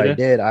That's that's what you what I did.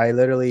 did. I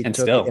literally And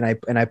took it still,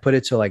 and I put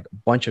it to like a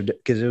bunch of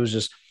because it was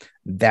just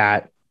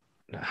that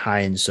high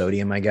in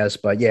sodium, I guess.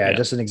 But yeah, yeah.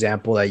 just an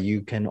example that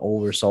you can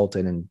oversalt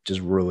it and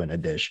just ruin a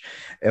dish.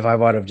 If I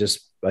would have just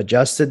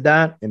adjusted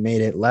that and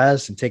made it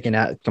less and taken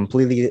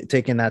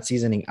that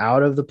seasoning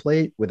out of the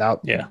plate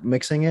without Yeah.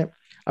 mixing it,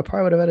 I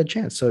probably would have had a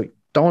chance. So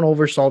don't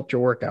oversalt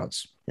your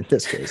workouts in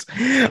this case.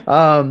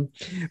 Um,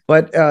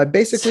 but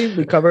basically,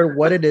 we covered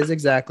what it is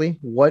exactly,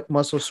 what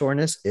muscle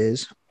soreness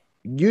is.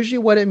 Usually,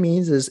 what it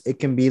means is it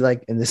can be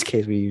like in this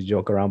case we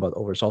joke around about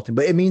oversalting,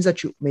 but it means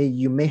that you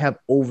may have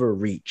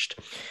overreached.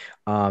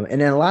 And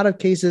in a lot of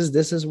cases,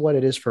 this is what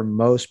it is for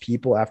most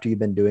people after you've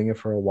been doing it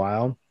for a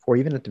while, or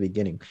even at the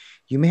beginning.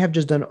 You may have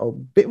just done a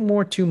bit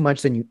more too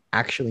much than you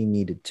actually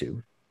needed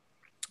to.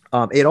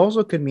 It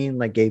also could mean,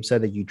 like Gabe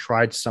said, that you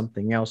tried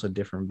something else, a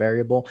different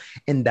variable,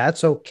 and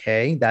that's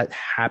okay. That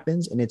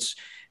happens, and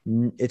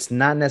it's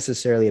not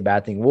necessarily a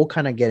bad thing. We'll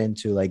kind of get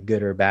into like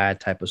good or bad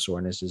type of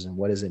sorenesses and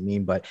what does it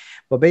mean, but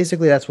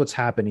basically that's what's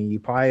happening. You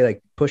probably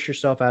like push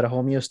yourself out of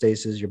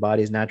homeostasis, your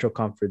body's natural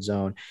comfort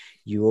zone.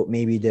 You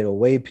maybe did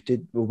way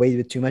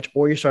too much,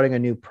 or you're starting a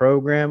new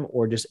program,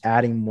 or just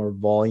adding more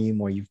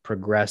volume, or you've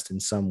progressed in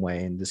some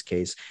way. In this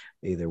case,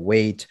 either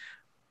weight,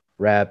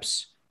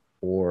 reps,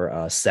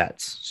 or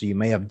sets. So you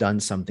may have done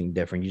something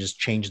different. You just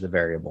changed the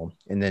variable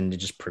and then you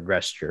just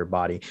progressed your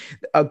body.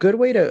 A good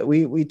way to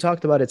we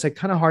talked about it's like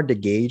kind of hard to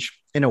gauge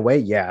in a way,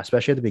 yeah,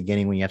 especially at the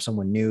beginning when you have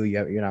someone new,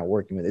 you're not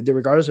working with it,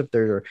 regardless if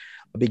they're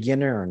a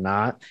beginner or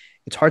not.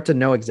 It's hard to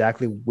know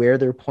exactly where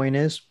their point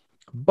is,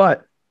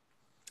 but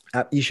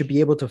you should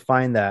be able to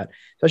find that,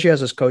 especially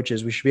as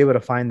coaches, we should be able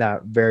to find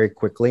that very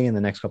quickly in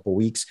the next couple of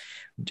weeks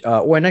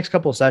or next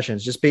couple of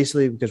sessions, just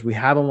basically because we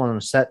have them on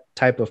a set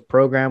type of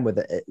program with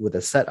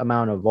a set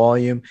amount of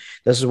volume.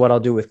 This is what I'll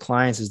do with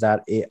clients is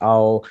that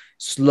I'll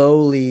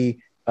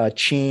slowly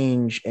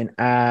change and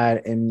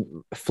add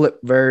and flip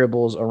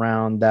variables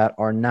around that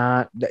are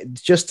not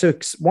just to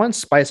one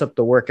spice up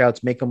the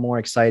workouts, make them more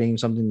exciting,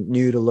 something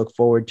new to look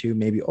forward to.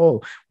 Maybe,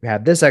 oh, we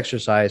have this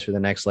exercise for the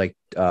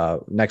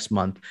next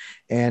month,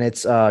 and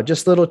it's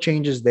just little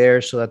changes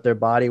there so that their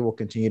body will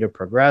continue to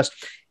progress.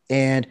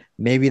 And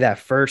maybe that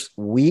first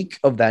week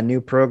of that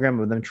new program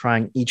of them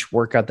trying each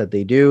workout that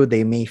they do,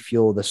 they may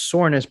feel the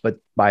soreness, but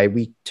by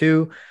week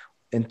 2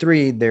 and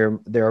 3, they're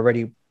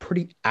already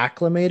pretty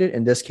acclimated,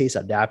 in this case,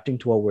 adapting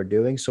to what we're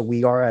doing. So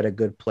we are at a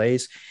good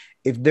place.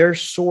 If they're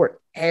sore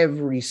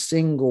every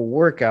single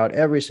workout,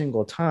 every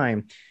single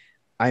time,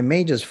 I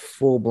may just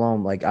full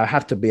blown, like I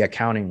have to be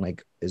accounting,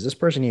 like, is this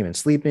person even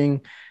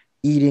sleeping,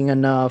 eating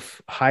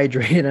enough,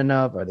 hydrated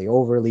enough? Are they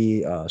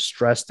overly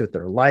stressed with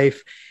their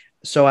life?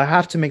 So I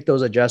have to make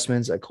those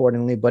adjustments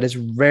accordingly, but it's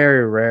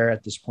very rare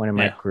at this point in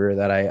my Yeah. career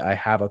that I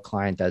have a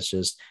client that's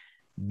just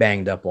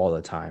banged up all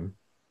the time.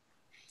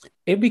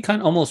 It'd be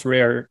kind of almost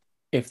rare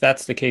if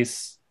that's the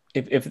case,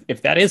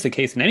 if that is the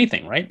case in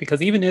anything, right?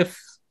 Because even if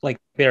like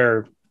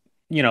they're,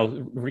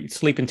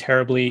 sleeping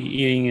terribly,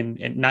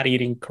 eating and not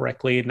eating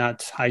correctly, not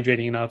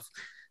hydrating enough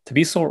to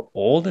be sore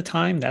all the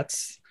time,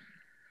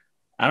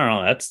 I don't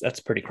know, that's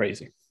pretty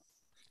crazy.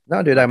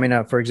 No, dude. I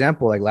mean, for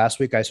example, like last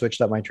week, I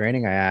switched up my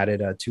training. I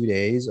added 2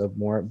 days of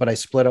more, but I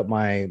split up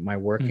my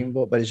working Mhm.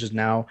 book. But it's just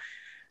now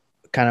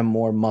kind of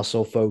more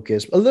muscle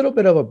focused, a little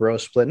bit of a bro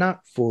split,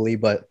 not fully,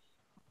 but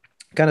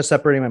kind of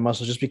separating my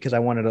muscles just because I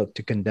wanted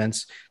to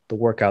condense the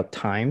workout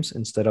times.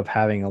 Instead of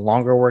having a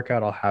longer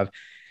workout, I'll have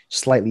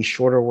slightly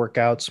shorter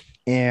workouts.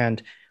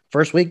 And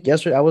first week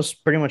yesterday, I was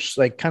pretty much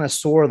like kind of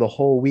sore the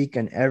whole week.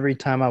 And every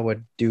time I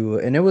would do,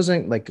 and it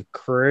wasn't like a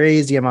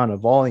crazy amount of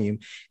volume.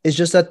 It's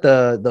just that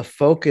the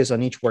focus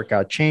on each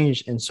workout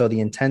changed. And so the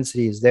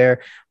intensity is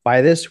there.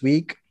 By this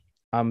week,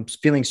 I'm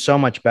feeling so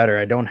much better.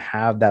 I don't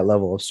have that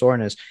level of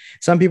soreness.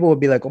 Some people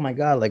would be like, "Oh my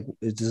God, like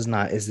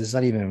is this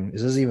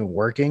even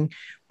working?"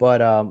 But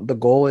the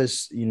goal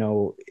is,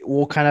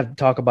 we'll kind of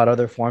talk about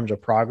other forms of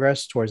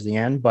progress towards the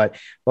end. But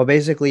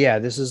basically, yeah,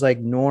 this is like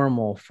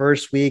normal.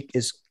 First week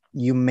is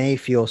you may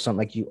feel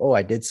something like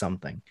I did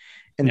something,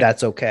 and Yeah.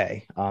 that's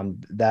okay.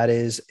 That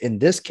is in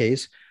this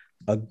case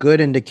a good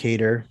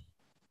indicator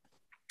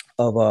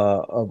of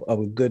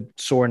a good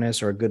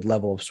soreness or a good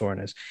level of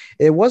soreness.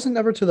 It wasn't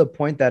ever to the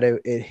point that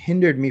it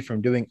hindered me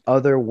from doing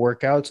other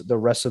workouts the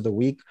rest of the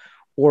week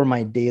or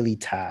my daily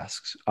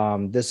tasks.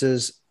 This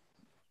is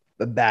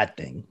a bad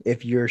thing.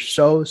 If you're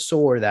so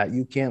sore that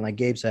you can't, like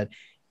Gabe said,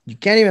 you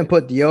can't even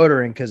put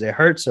deodorant because it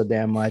hurts so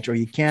damn much, or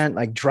you can't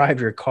like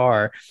drive your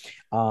car.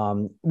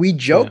 We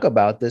joke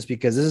about this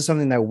because this is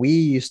something that we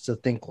used to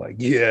think like,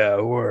 yeah,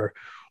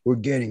 we're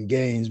getting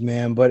gains,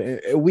 man. But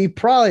we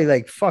probably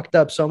like fucked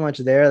up so much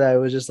there that it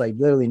was just like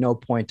literally no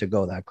point to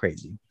go that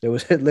crazy. There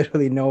was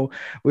literally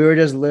we were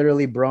just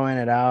literally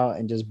broing it out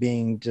and just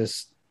being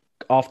just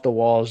off the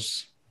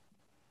walls.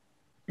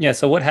 Yeah.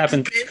 So what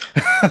happened?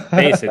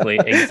 Basically,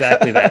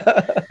 exactly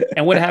that.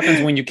 And what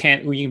happens when you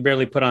can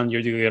barely put on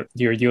your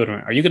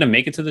deodorant? Are you going to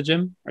make it to the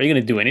gym? Are you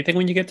going to do anything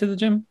when you get to the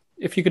gym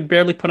if you could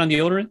barely put on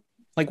deodorant?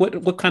 Like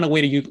what kind of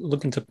weight are you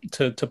looking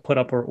to put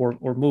up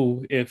or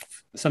move if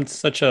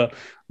such a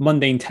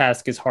mundane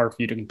task is hard for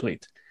you to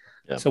complete?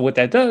 Yeah. So what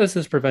that does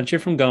is prevent you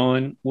from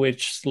going,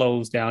 which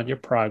slows down your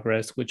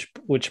progress, which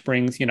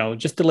brings,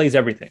 just delays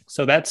everything.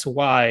 So that's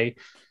why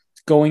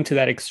going to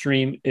that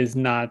extreme is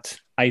not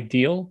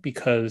ideal,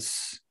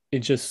 because you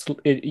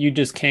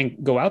just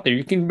can't go out there.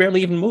 You can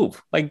barely even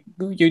move. Like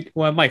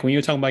Mike, when you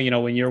were talking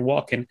about, when you're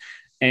walking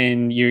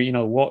and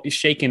you're,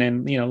 shaking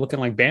and, looking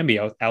like Bambi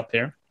out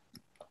there,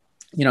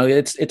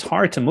 it's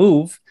hard to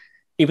move,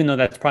 even though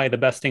that's probably the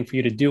best thing for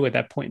you to do at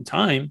that point in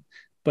time.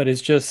 But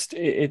it's just,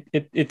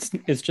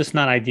 it's just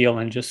not ideal,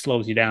 and just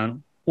slows you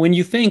down. When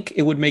you think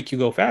it would make you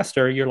go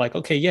faster, you're like,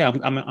 okay, yeah,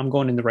 I'm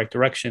going in the right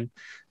direction,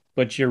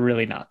 but you're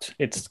really not.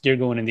 You're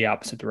going in the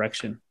opposite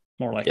direction,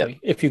 more likely,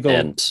 if you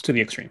go to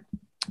the extreme.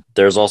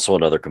 There's also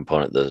another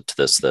component to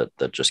this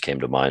that just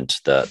came to mind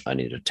that I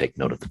need to take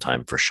note at the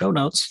time for show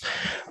notes.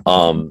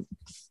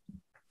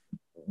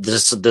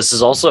 This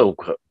is also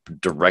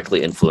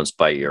directly influenced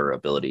by your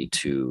ability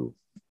to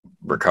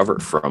recover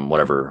from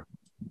whatever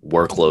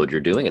workload you're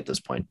doing at this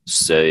point.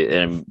 So,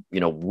 and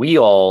we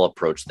all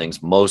approach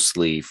things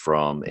mostly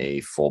from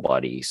a full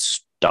body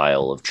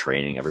style of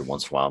training. Every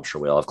once in a while, I'm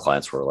sure we all have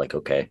clients who are like,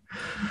 okay,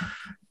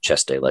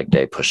 chest day, leg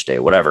day, push day,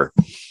 whatever.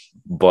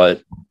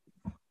 But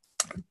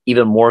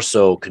even more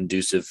so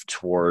conducive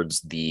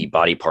towards the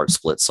body part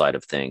split side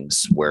of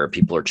things, where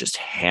people are just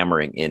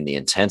hammering in the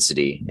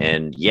intensity.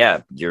 And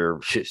yeah,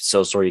 you're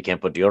so sorry you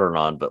can't put deodorant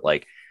on, but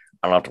like,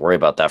 I don't have to worry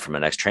about that for my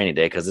next training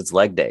day because it's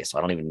leg day. So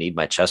I don't even need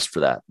my chest for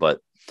that. But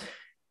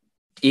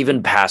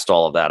even past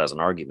all of that as an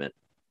argument,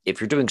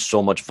 if you're doing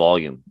so much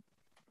volume,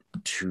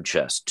 2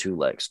 chests, 2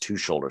 legs, 2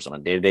 shoulders on a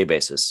day-to-day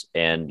basis,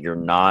 and you're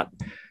not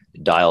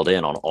dialed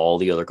in on all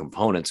the other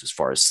components as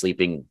far as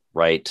sleeping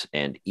right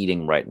and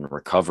eating right and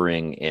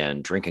recovering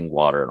and drinking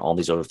water and all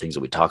these other things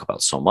that we talk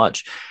about so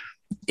much,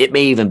 it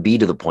may even be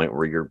to the point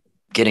where you're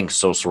getting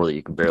so sore that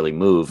you can barely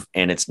move,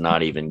 and it's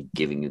not even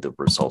giving you the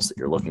results that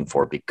you're looking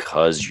for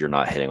because you're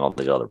not hitting all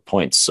the other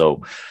points.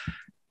 So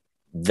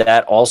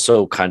that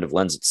also kind of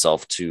lends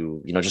itself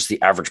to, just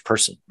the average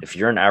person. If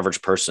you're an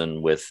average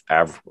person with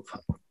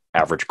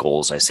average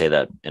goals, I say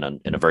that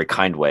in a very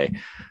kind way,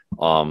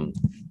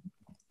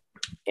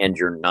 and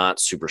you're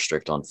not super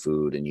strict on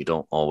food, and you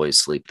don't always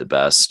sleep the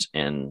best,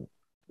 and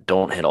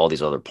don't hit all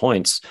these other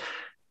points,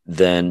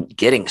 then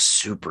getting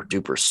super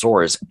duper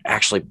sore is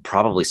actually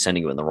probably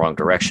sending you in the wrong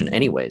direction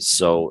anyways.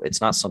 So it's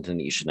not something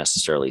that you should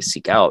necessarily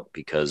seek out,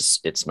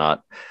 because it's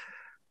not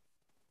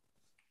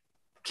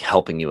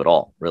helping you at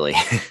all, really.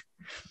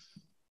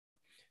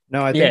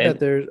 No, I think that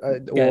there's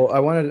I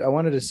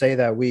wanted to say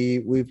that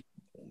we've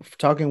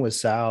talking with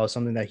Sal,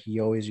 something that he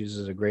always uses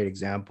as a great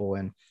example,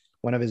 and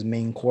one of his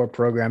main core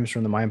programs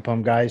from the Mind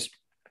Pump guys,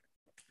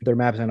 their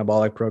MAPS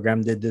Anabolic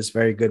program, did this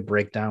very good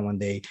breakdown when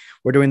they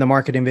were doing the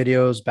marketing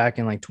videos back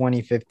in like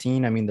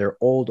 2015. I mean, they're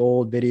old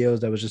videos.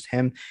 That was just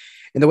him.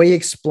 And the way he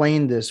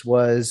explained this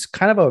was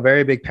kind of a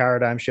very big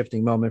paradigm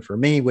shifting moment for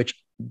me, which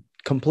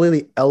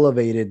completely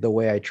elevated the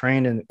way I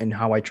trained and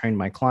how I trained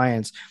my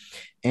clients.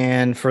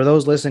 And for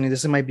those listening,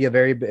 this might be a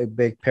very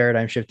big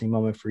paradigm shifting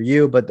moment for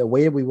you. But the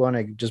way we want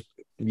to just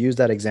use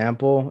that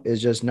example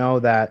is just know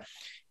that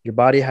your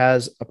body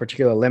has a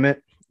particular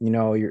limit.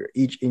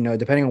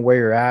 Depending on where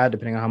you're at,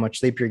 depending on how much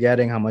sleep you're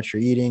getting, how much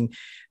you're eating,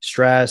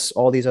 stress,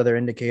 all these other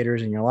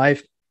indicators in your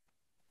life,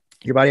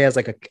 your body has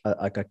like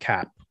a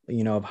cap,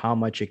 of how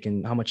much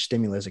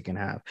stimulus it can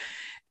have.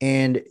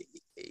 And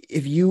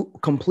if you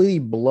completely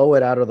blow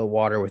it out of the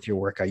water with your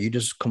workout, you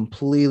just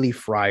completely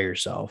fry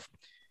yourself.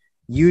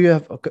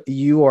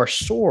 You are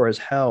sore as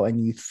hell,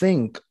 and you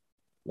think,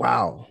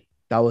 wow,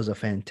 that was a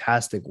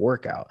fantastic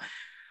workout.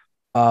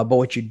 But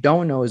what you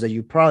don't know is that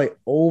you probably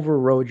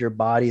overrode your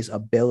body's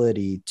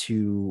ability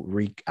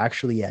to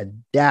actually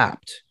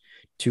adapt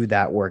to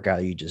that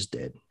workout you just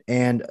did.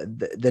 And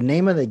the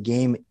name of the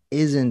game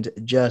isn't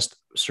just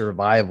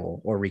survival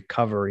or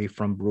recovery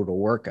from brutal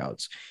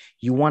workouts.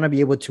 You want to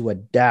be able to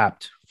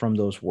adapt from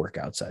those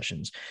workout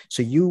sessions.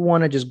 So you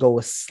want to just go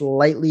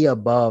slightly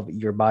above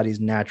your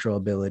body's natural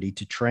ability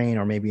to train,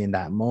 or maybe in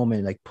that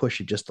moment, like push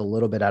it just a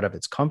little bit out of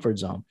its comfort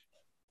zone.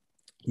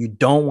 You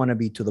don't want to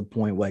be to the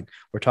point like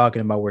we're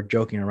talking about, we're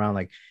joking around,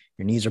 like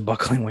your knees are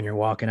buckling when you're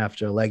walking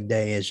after a leg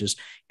day. It's just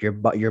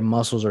your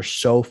muscles are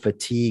so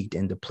fatigued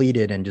and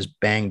depleted and just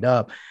banged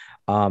up.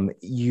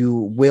 You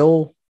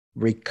will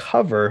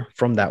recover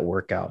from that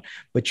workout,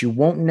 but you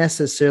won't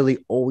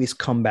necessarily always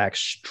come back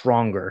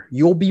stronger.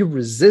 You'll be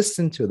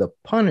resistant to the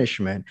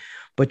punishment,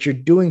 but you're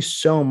doing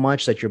so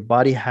much that your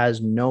body has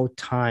no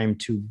time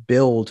to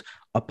build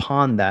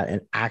upon that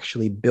and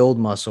actually build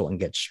muscle and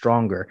get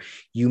stronger.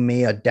 You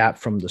may adapt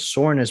from the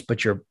soreness,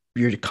 but you're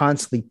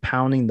constantly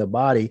pounding the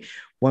body,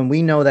 when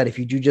we know that if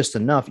you do just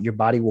enough, your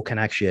body can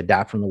actually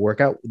adapt from the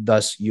workout.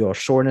 Thus, your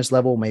soreness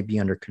level may be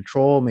under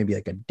control, maybe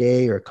like a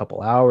day or a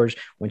couple hours.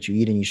 Once you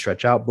eat and you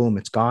stretch out, boom,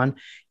 it's gone.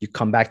 You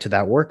come back to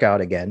that workout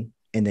again,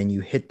 and then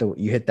you hit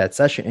that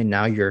session, and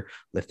now you're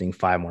lifting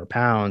 5 more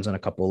pounds on a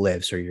couple of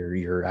lifts, or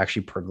you're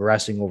actually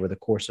progressing over the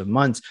course of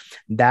months.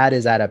 That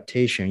is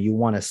adaptation. You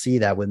want to see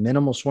that with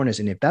minimal soreness,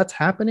 and if that's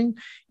happening,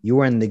 you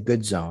are in the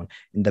good zone.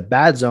 And the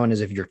bad zone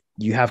is if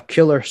you have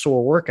killer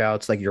sore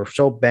workouts, like you're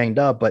so banged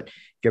up, but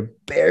you're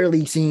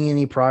barely seeing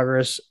any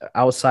progress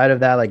outside of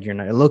that. Like you're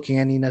not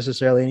looking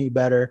necessarily any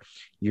better.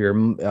 Your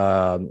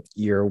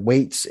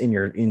weights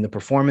in the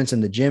performance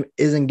in the gym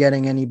isn't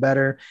getting any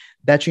better.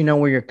 That,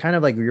 where you're kind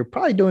of like, you're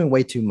probably doing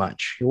way too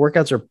much. Your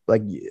workouts are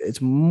like,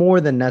 it's more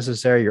than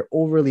necessary. You're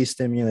overly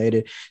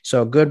stimulated.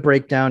 So a good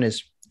breakdown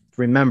is,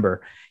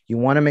 remember, you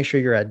want to make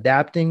sure you're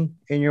adapting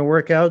in your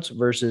workouts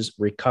versus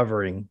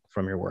recovering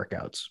from your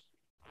workouts.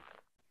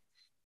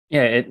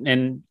 Yeah,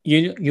 and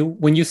you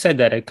when you said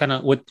that, it kind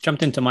of what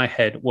jumped into my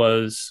head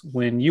was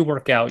when you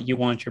work out, you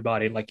want your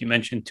body, like you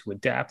mentioned, to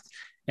adapt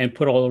and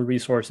put all the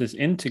resources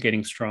into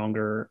getting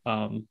stronger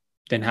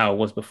than how it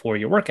was before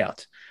your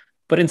workout.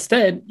 But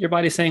instead, your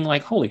body's saying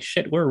like, "Holy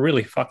shit, we're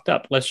really fucked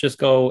up. Let's just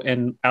go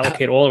and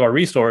allocate all of our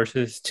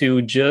resources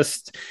to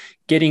just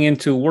getting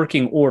into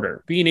working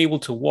order, being able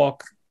to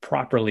walk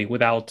properly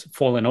without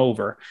falling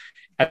over."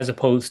 As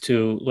opposed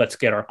to let's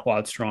get our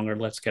quads stronger,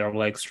 let's get our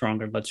legs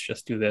stronger, let's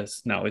just do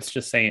this. No, it's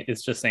just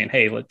saying,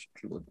 hey,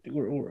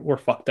 we're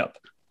fucked up.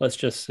 Let's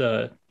just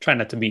try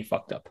not to be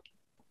fucked up.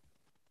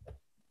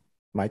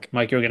 Mike,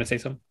 you were gonna say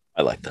something?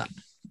 I like that.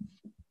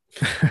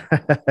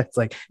 It's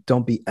like,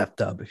 don't be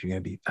effed up if you're gonna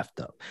be effed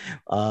up.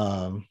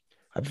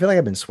 I feel like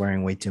I've been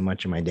swearing way too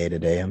much in my day to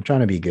day. I'm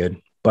trying to be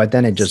good, but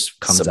then it just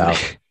comes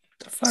out.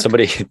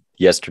 Somebody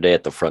yesterday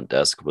at the front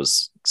desk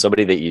was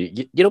somebody that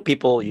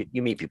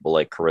you meet people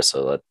like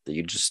Carissa that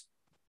you just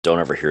don't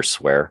ever hear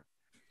swear,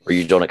 or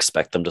you don't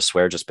expect them to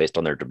swear just based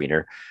on their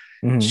demeanor.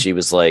 Mm-hmm. She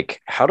was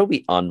like, "How do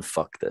we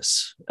unfuck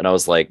this?" And I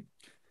was like,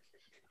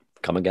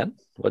 "Come again?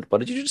 What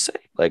did you just say?"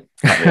 Like,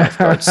 caught me off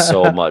guard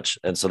so much,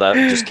 and so that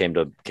just came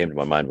to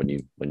my mind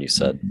when you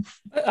said.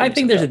 I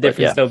think there's a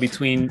difference though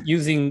between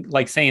using,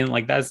 like, saying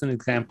like that's an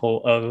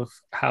example of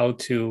how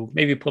to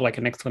maybe put like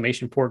an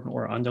exclamation point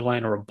or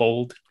underline or a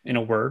bold in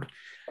a word,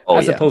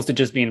 as opposed to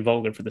just being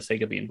vulgar for the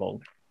sake of being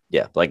vulgar.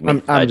 Yeah, like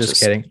me. I'm just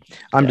kidding.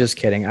 I'm just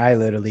kidding. I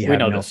literally have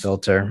no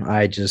filter.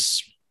 I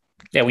just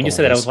when you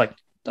said that, I was like,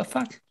 the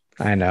fuck.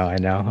 I know.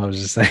 I was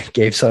just like,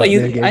 Gabe saw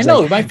it. I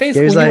know my face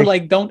when you were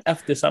like, "Don't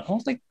F this up." I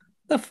was like,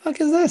 the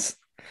fuck is this?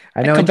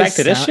 I know. Come back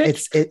to this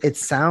shit. It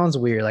sounds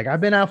weird. Like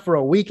I've been out for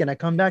a week and I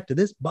come back to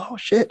this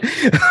bullshit.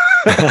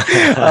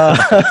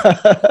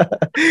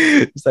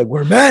 It's like,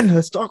 we're men.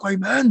 Let's talk like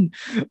men.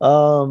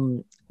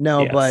 But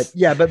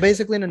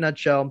basically in a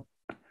nutshell,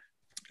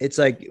 it's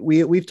like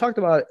we've talked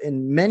about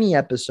in many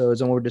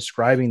episodes, and we're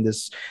describing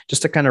this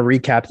just to kind of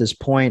recap this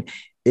point,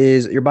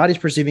 is your body's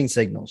perceiving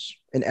signals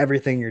in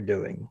everything you're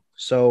doing.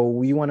 So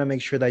we want to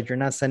make sure that you're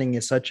not sending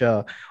it such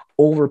a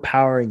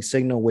overpowering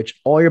signal, which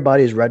all your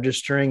body is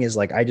registering is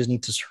like, I just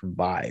need to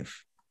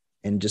survive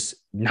and just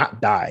not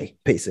die,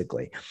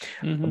 basically.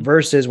 Mm-hmm.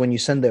 Versus when you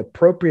send the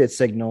appropriate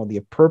signal, the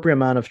appropriate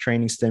amount of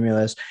training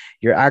stimulus,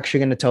 you're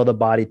actually going to tell the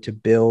body to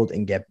build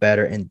and get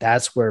better. And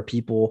that's where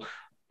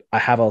I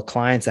have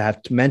clients that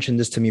have mentioned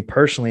this to me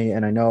personally,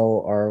 and I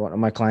know one of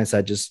my clients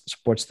that just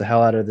supports the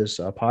hell out of this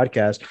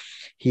podcast.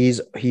 He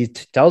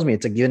tells me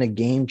it's a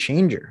game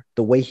changer.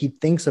 The way he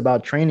thinks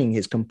about training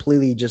has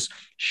completely just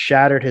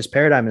shattered his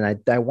paradigm.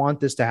 And I want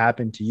this to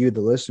happen to you,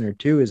 the listener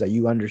too, is that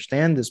you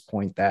understand this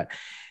point, that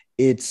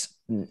it's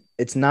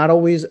not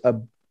always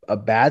a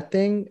bad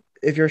thing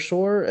if you're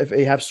sore, if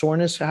you have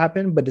soreness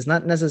happen, but it's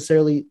not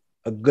necessarily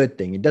a good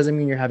thing. It doesn't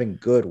mean you're having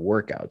good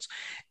workouts.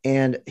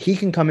 And he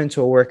can come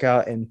into a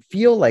workout and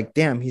feel like,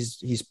 damn,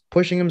 he's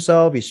pushing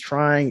himself. He's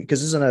trying, because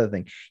this is another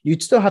thing. You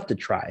still have to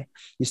try.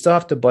 You still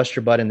have to bust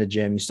your butt in the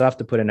gym. You still have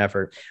to put in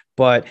effort.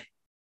 But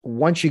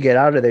once you get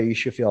out of there, you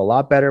should feel a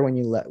lot better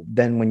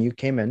than when you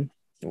came in.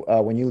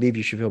 When you leave,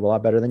 you should feel a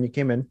lot better than you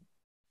came in.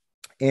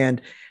 And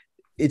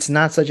it's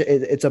not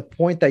it's a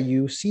point that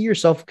you see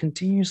yourself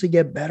continuously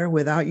get better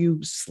without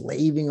you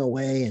slaving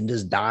away and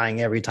just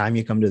dying every time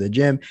you come to the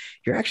gym.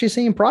 You're actually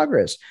seeing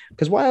progress,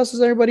 because why else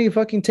is everybody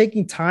fucking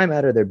taking time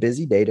out of their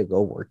busy day to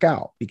go work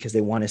out? Because they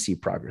want to see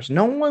progress.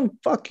 No one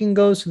fucking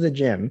goes to the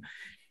gym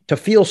to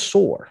feel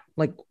sore.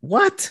 Like,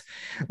 what?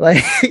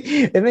 Like,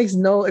 it makes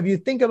no, if you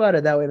think about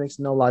it that way, it makes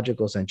no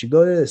logical sense. You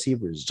go there to see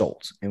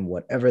results, and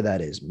whatever that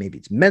is, maybe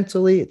it's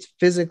mentally, it's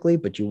physically,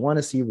 but you want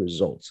to see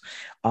results.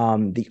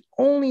 The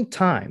only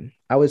time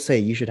I would say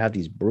you should have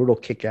these brutal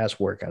kick-ass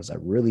workouts that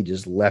really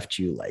just left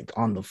you like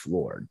on the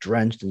floor,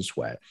 drenched in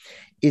sweat,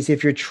 is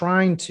if you're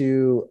trying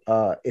to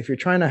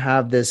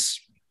have this.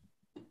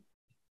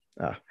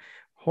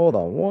 Hold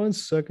on one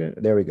second.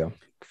 There we go.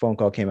 Phone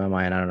call came on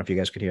my end. I don't know if you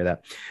guys could hear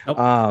that.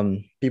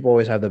 Nope. People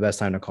always have the best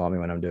time to call me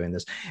when I'm doing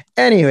this.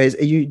 Anyways,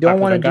 you don't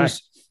want to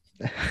just.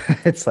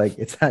 It's like,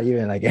 it's not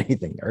even like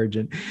anything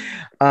urgent.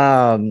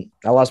 I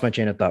lost my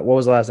chain of thought. What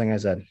was the last thing I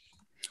said?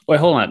 Wait,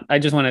 hold on. I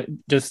just want to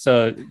just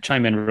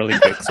chime in really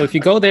quick. So if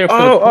you go there,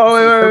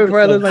 wait,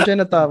 before I lose my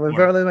chain of thought.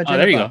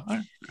 There you go.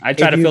 I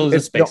try to fill the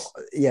space.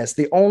 Yes,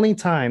 the only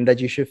time that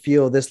you should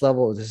feel this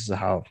level. This is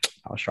how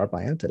sharp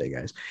I am today,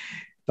 guys.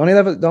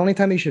 The only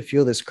time you should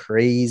feel this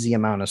crazy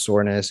amount of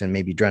soreness and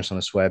maybe drenched on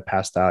the sweat,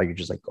 passed out, you're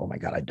just like, oh my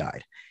God, I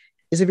died,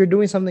 is if you're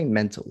doing something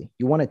mentally.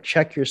 You want to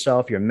check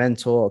yourself, your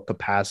mental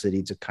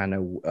capacity to kind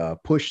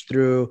of push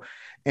through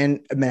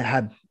and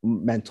have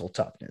mental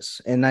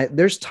toughness. And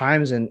there's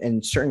times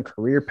in certain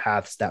career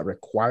paths that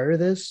require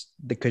this,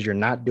 because you're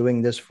not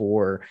doing this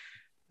for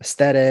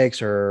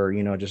aesthetics or,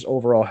 just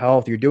overall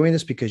health. You're doing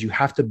this because you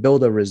have to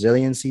build a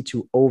resiliency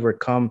to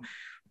overcome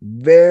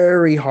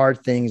very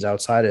hard things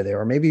outside of there.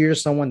 Or maybe you're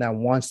someone that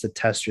wants to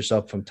test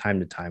yourself from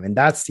time to time. And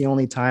that's the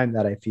only time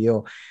that I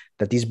feel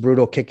that these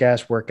brutal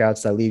kick-ass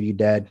workouts that leave you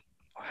dead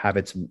have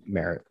its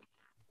merit.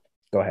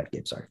 Go ahead,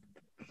 Gabe. Sorry.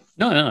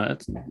 No,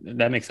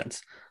 that makes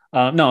sense.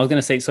 No, I was going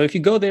to say, so if you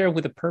go there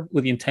with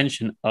the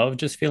intention of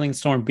just feeling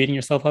sore and beating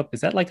yourself up, is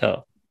that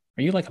are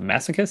you like a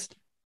masochist?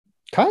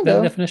 Kind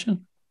of.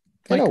 Definition?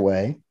 In a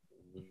way.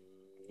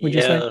 Would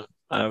you say?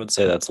 I would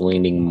say that's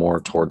leaning more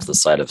towards the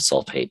side of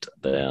self-hate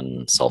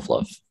than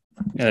self-love.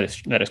 Yeah,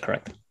 that is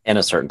correct. In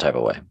a certain type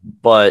of way.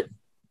 But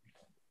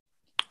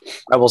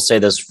I will say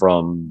this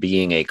from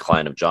being a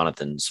client of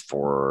Jonathan's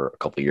for a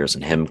couple of years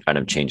and him kind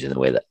of changing the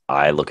way that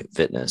I look at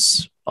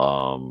fitness.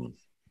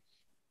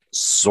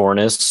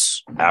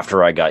 Soreness,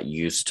 after I got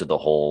used to the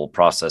whole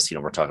process,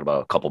 we're talking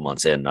about a couple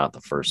months in, not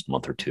the first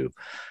month or two.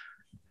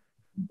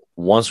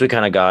 Once we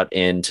kind of got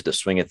into the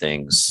swing of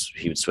things,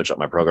 he would switch up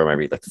my program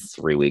every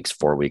 3 weeks,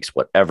 4 weeks,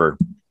 whatever.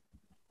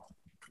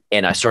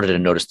 And I started to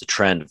notice the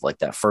trend of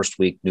that first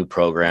week, new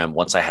program.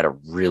 Once I had a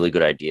really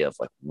good idea of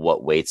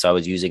what weights I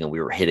was using, and we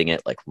were hitting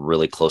it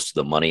really close to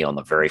the money on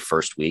the very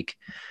first week,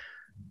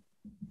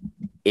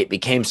 it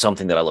became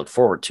something that I looked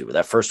forward to.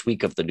 That first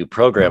week of the new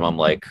program,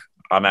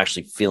 I'm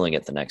actually feeling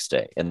it the next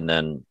day. And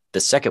then the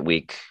second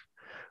week,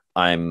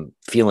 I'm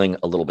feeling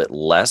a little bit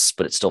less,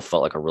 but it still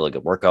felt like a really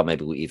good workout.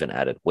 Maybe we even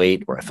added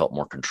weight or I felt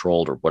more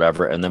controlled or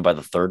whatever. And then by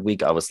the third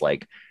week, I was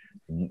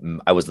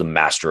the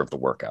master of the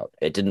workout.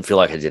 It didn't feel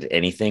like I did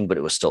anything, but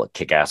it was still a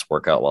kick-ass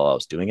workout while I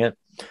was doing it.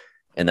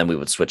 And then we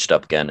would switch it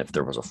up again if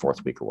there was a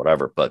fourth week or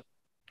whatever. But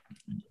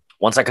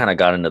once I kind of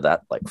got into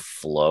that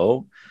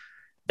flow,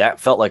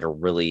 that felt like a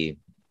really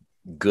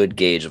good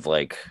gauge of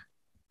I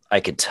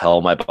could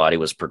tell my body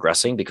was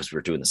progressing because we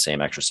were doing the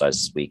same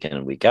exercises week in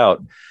and week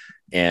out.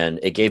 And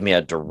it gave me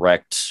a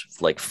direct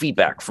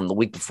feedback from the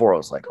week before. I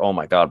was like, oh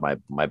my God,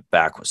 my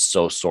back was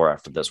so sore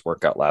after this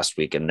workout last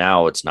week. And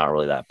now it's not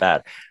really that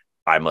bad.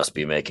 I must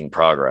be making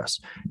progress.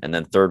 And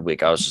then third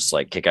week, I was just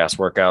kick-ass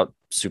workout,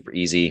 super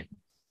easy,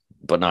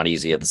 but not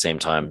easy at the same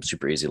time,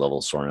 super easy level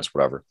of soreness,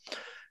 whatever.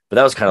 But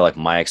that was kind of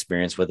my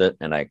experience with it.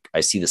 And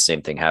I see the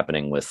same thing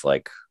happening with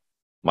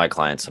my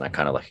clients, and I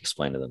kind of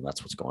explain to them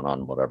that's what's going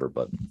on, whatever.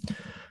 But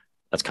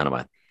that's kind of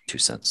my 2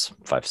 cents,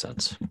 5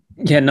 cents.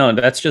 Yeah, no,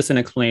 that's just an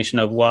explanation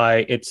of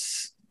why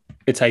it's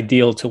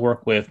ideal to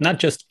work with not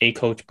just a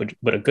coach,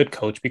 but a good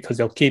coach, because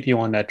they'll keep you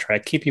on that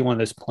track, keep you on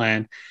this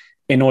plan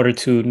in order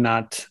to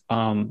not,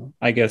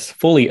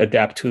 fully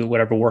adapt to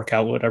whatever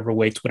workout, whatever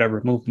weights,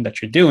 whatever movement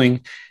that you're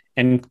doing,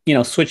 and,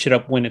 switch it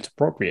up when it's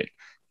appropriate.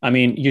 I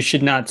mean, you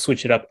should not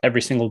switch it up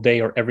every single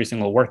day or every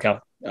single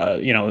workout.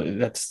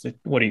 That's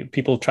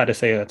people try to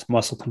say that's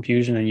muscle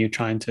confusion, and you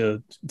trying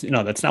to,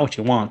 that's not what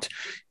you want.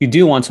 You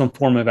do want some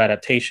form of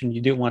adaptation.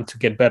 You do want to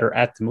get better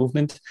at the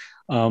movement.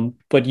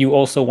 But you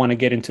also want to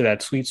get into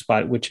that sweet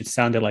spot, which it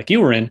sounded like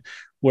you were in,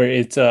 where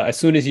it's as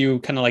soon as you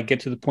kind of get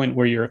to the point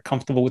where you're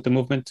comfortable with the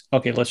movement,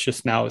 okay,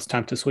 it's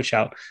time to switch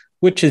out,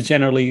 which is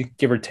generally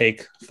give or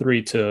take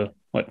 3 to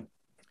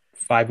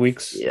 5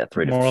 weeks. Yeah,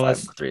 3 to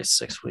 5, 3 to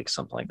 6 weeks,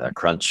 something like that.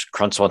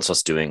 Crunch wants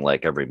us doing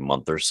every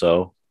month or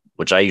so,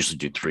 which I usually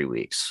do 3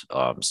 weeks.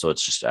 So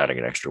it's just adding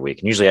an extra week.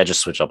 And usually I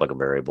just switch up a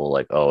variable,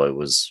 it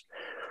was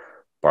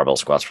barbell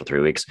squats for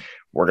 3 weeks.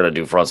 We're going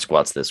to do front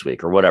squats this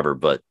week or whatever.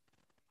 But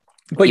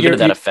even to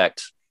that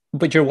effect.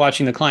 But you're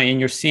watching the client and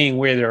you're seeing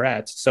where they're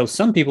at. So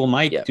some people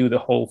might do the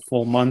whole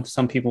full month,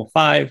 some people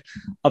 5,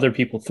 other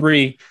people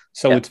 3.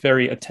 So it's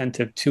very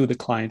attentive to the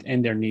client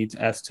and their needs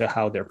as to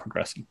how they're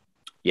progressing.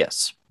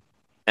 Yes.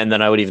 And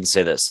then I would even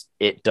say this,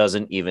 it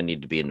doesn't even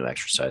need to be a new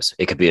exercise.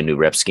 It could be a new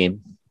rep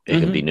scheme. It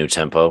could be new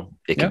tempo.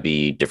 It could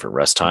be different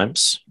rest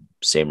times.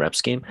 same rep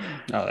scheme.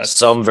 Oh,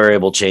 Some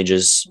variable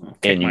changes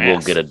and you will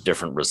ass. get a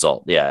different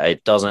result. Yeah,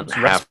 it doesn't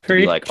have to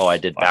be like, oh, I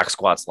did back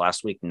squats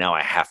last week, now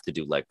I have to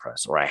do leg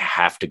press, or I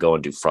have to go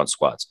and do front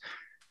squats.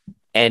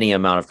 Any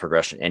amount of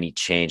progression, any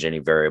change, any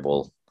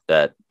variable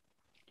that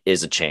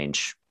is a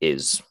change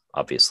is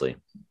obviously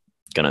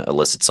going to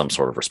elicit some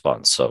sort of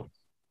response. So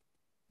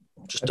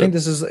I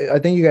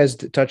think you guys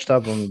touched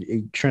up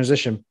on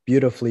transition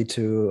beautifully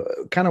to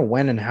kind of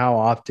when and how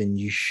often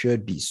you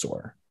should be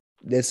sore.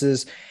 This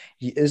is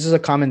a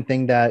common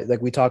thing that,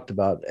 like we talked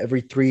about,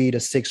 every 3 to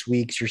 6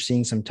 weeks, you're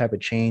seeing some type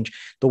of change.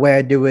 The way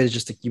I do it is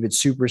just to keep it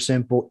super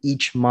simple.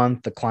 Each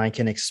month, the client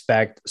can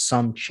expect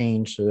some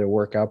change to their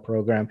workout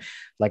program.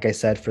 Like I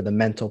said, for the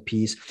mental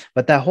piece,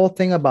 but that whole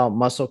thing about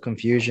muscle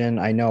confusion,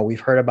 I know we've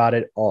heard about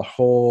it our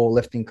whole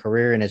lifting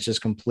career, and it's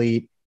just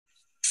complete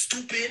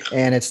stupid,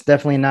 and it's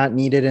definitely not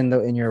needed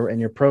in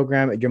your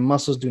program. Your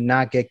muscles do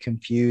not get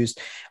confused.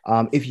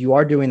 If you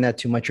are doing that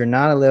too much, you're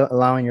not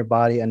allowing your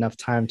body enough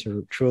time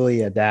to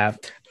truly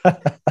adapt.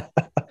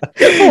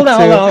 Hold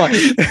on.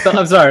 So,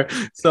 I'm sorry.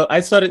 So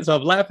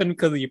I'm laughing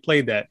because you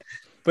played that,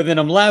 but then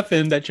I'm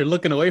laughing that you're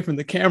looking away from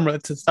the camera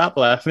to stop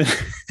laughing.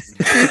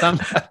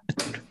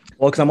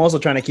 Well, because I'm also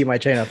trying to keep my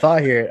chain of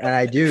thought here, and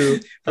I do.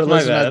 For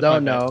listeners that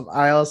don't know,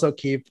 I also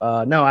keep.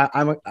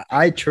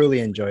 I truly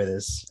enjoy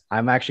this.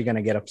 I'm actually going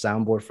to get a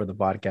soundboard for the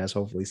podcast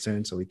hopefully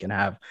soon, so we can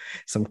have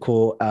some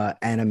cool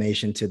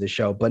animation to the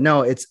show. But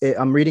no,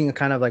 I'm reading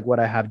kind of like what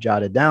I have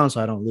jotted down,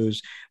 so I don't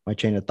lose my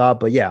chain of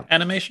thought. But yeah,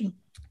 animation.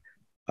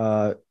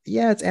 Yeah,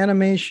 it's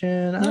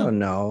animation. I don't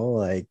know,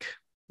 like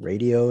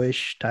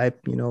radio-ish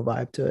type,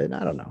 vibe to it.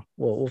 I don't know.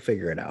 We'll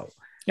figure it out.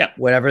 Yeah,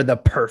 whatever the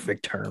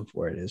perfect term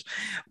for it is.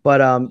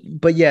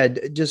 But yeah,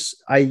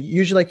 just I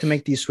usually like to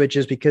make these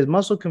switches because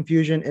muscle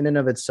confusion in and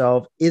of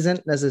itself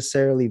isn't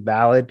necessarily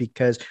valid,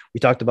 because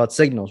we talked about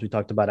signals, we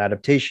talked about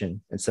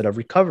adaptation instead of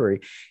recovery.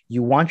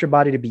 You want your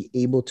body to be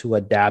able to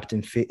adapt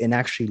and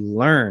actually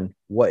learn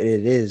what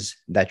it is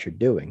that you're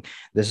doing.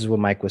 This is what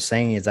Mike was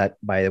saying, is that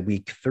by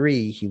week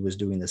 3, he was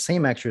doing the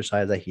same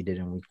exercise that he did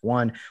in week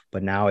 1,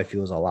 but now it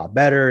feels a lot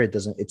better.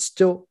 It's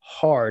still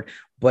hard,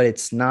 but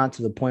it's not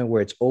to the point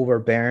where it's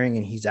overbearing,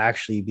 and he's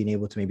actually been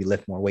able to maybe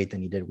lift more weight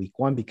than he did week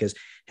 1, because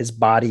his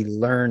body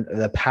learned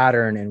the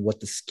pattern and what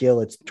the skill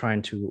it's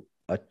trying to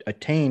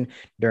attain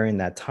during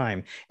that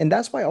time. And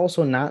that's why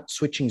also not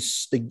switching,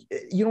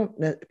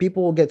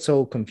 people will get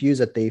so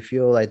confused that they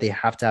feel like they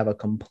have to have a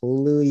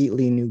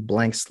completely new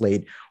blank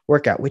slate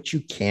workout, which you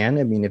can,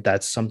 if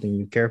that's something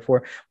you care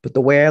for. But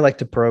the way I like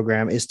to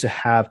program is to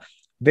have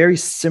very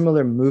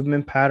similar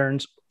movement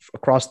patterns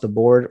across the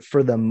board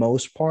for the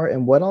most part.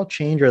 And what I'll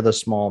change are the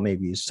small,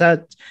 maybe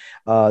set,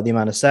 the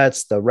amount of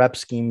sets, the rep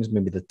schemes,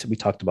 maybe we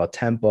talked about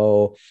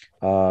tempo,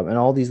 and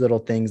all these little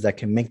things that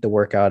can make the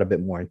workout a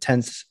bit more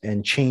intense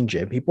and change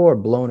it. People are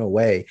blown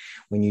away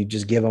when you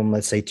just give them,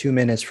 let's say, 2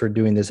 minutes for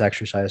doing this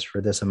exercise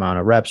for this amount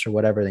of reps or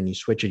whatever. Then you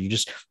switch it. You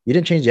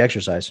didn't change the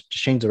exercise,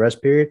 just change the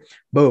rest period.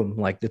 Boom.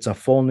 Like, it's a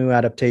full new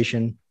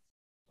adaptation.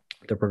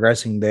 They're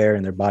progressing there,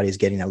 and their body's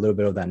getting a little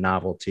bit of that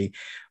novelty.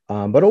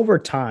 But over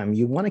time,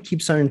 you want to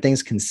keep certain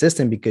things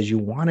consistent because you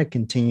want to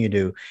continue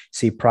to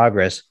see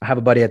progress. I have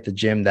a buddy at the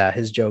gym that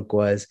his joke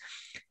was,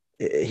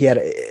 he had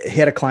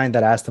a client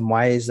that asked him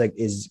why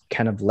is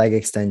kind of leg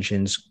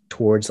extensions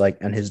towards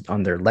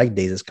on their leg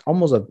days is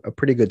almost a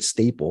pretty good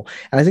staple.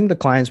 And I think the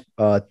client's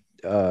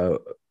goal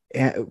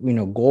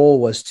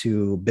was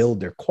to build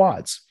their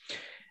quads.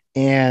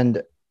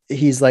 And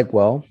he's like,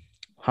 well,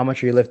 how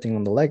much are you lifting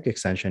on the leg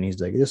extension? He's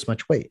like, this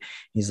much weight.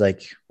 He's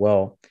like,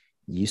 well,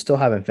 you still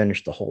haven't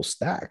finished the whole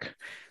stack.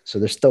 So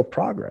there's still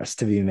progress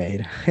to be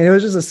made. And it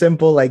was just a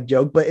simple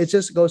joke, but it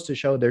just goes to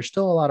show there's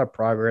still a lot of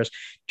progress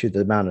to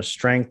the amount of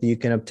strength that you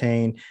can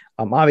obtain.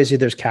 Obviously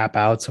there's cap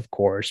outs, of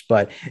course,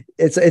 but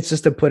it's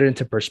just to put it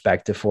into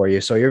perspective for you.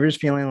 So you're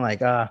just feeling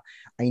like, I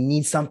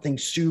need something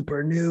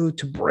super new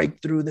to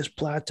break through this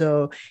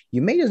plateau.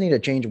 You may just need to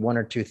change 1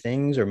 or 2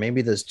 things, or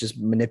maybe just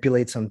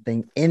manipulate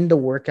something in the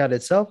workout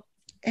itself,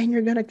 and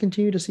you're going to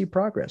continue to see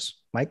progress.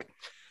 Mike?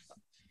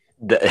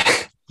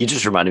 You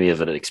just reminded me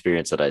of an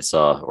experience that I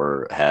saw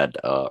or had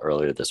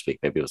earlier this week.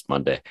 Maybe it was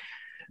Monday.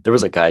 There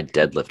was a guy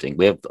deadlifting.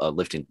 We have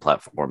lifting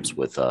platforms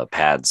with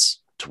pads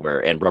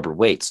and rubber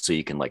weights, so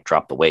you can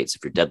drop the weights.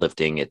 If you're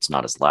deadlifting, it's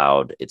not as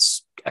loud.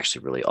 It's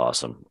actually really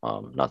awesome.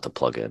 Not to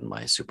plug in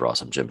my super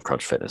awesome gym,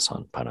 Crunch Fitness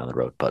on Pine Island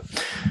Road, but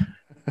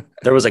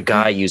there was a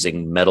guy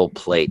using metal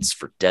plates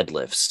for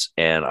deadlifts,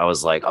 and I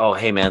was like, "Oh,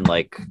 hey man,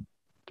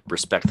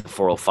 respect the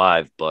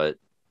 405, but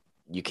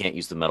you can't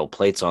use the metal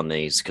plates on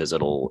these because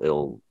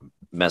it'll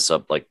mess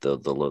up the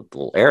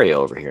little area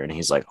over here." And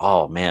he's like,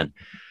 "Oh man,"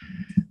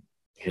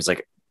 he was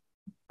like,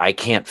 "I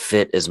can't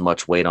fit as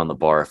much weight on the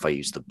bar if I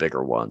use the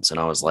bigger ones." And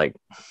I was like,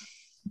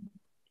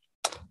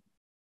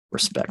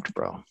 respect,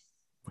 bro.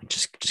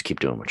 Just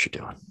keep doing what you're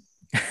doing.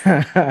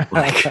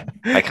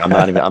 I'm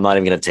not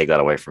even gonna take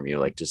that away from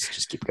you.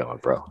 Just keep going,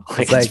 bro.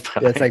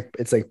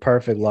 It's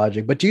perfect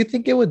logic. But do you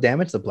think it would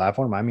damage the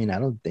platform? I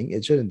don't think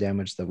it shouldn't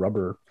damage the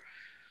rubber.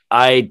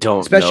 I don't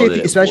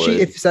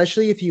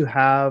especially if you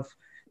have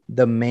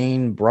the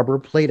main rubber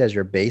plate as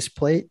your base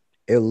plate,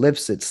 it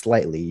lifts it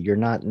slightly. You're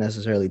not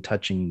necessarily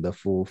touching the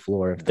full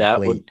floor of the That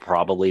plate. would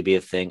probably be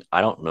a thing.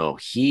 I don't know.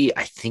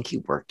 I think he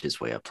worked his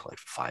way up to like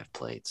 5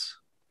 plates.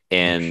 Oh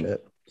And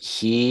shit.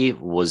 he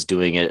was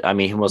doing it. I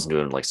mean, he wasn't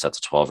doing like sets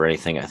of 12 or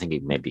anything. I think he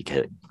maybe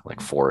get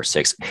like 4 or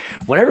 6.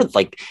 Whenever,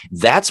 like,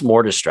 that's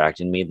more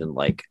distracting me than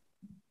like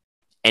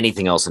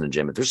anything else in the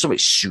gym. If there's somebody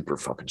super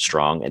fucking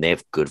strong and they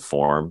have good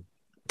form,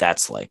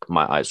 that's like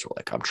my eyes were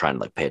like, I'm trying to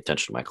like pay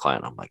attention to my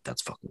client. I'm like,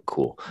 that's fucking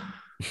cool.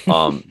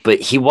 But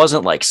he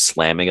wasn't like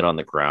slamming it on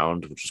the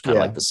ground, which was kind of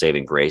Yeah. like the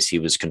saving grace. He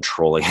was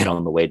controlling it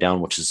on the way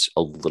down, which is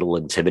a little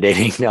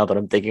intimidating now that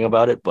I'm thinking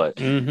about it. But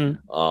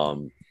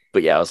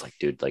but yeah, I was like,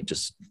 dude, like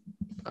just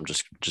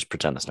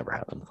pretend this never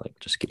happened. Like,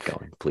 just keep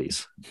going,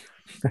 please.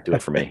 Do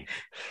it for me.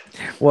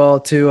 Well,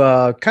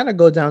 to kind of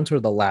go down to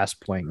the last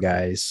point,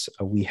 guys,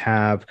 we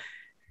have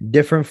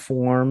different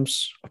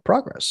forms of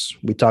progress.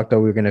 We talked that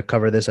we were going to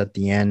cover this at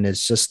the end.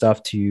 It's just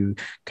stuff to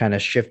kind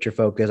of shift your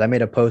focus. I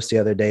made a post the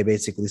other day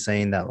basically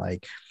saying that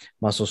like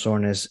muscle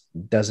soreness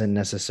doesn't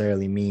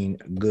necessarily mean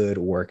good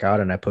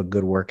workout. And I put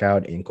good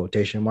workout in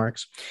quotation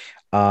marks.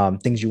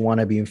 Things you want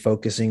to be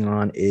focusing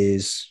on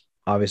is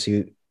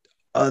obviously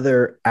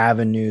other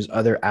avenues,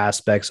 other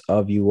aspects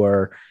of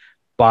your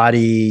body,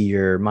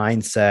 your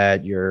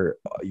mindset, your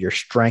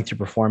strength, your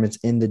performance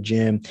in the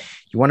gym.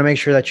 You want to make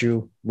sure that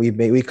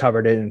we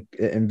covered it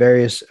in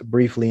various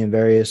briefly in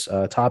various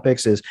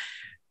topics. Is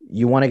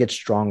you want to get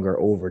stronger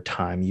over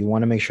time. You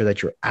want to make sure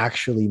that you're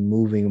actually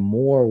moving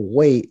more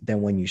weight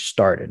than when you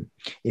started.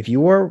 If you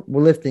were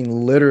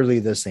lifting literally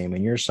the same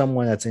and you're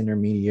someone that's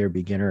intermediate or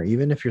beginner,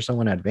 even if you're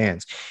someone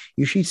advanced,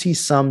 you should see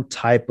some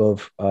type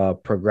of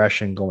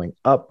progression going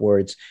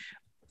upwards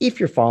if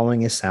you're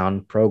following a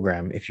sound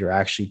program, if you're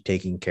actually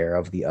taking care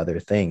of the other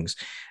things.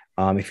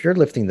 If you're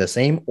lifting the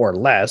same or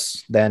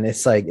less, then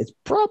it's like it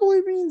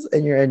probably means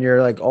and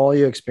you're like all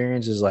you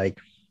experience is like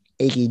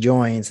achy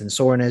joints and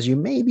soreness. You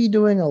may be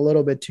doing a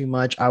little bit too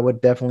much. I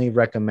would definitely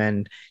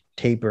recommend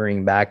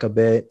tapering back a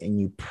bit, and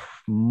you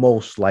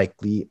most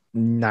likely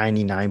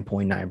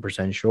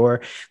 99.9%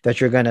 sure that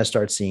you're going to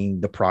start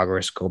seeing the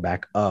progress go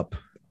back up,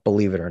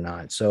 believe it or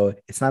not. So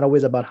it's not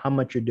always about how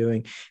much you're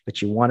doing,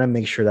 but you want to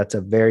make sure that's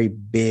a very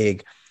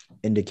big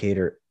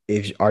indicator.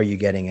 If are you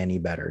getting any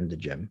better in the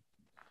gym?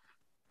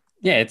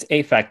 Yeah, it's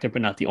a factor,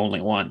 but not the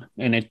only one.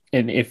 And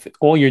if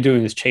all you're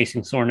doing is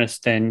chasing soreness,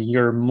 then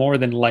you're more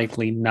than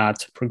likely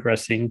not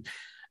progressing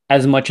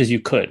as much as you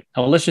could.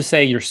 Now, let's just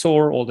say you're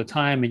sore all the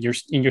time, and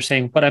you're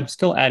saying, but I'm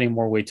still adding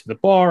more weight to the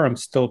bar. I'm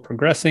still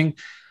progressing.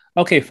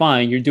 Okay,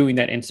 fine. You're doing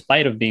that in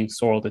spite of being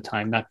sore all the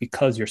time, not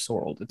because you're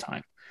sore all the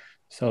time.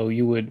 So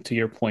you would, to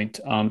your point,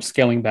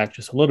 scaling back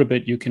just a little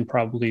bit, you can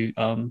probably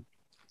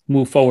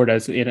move forward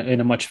as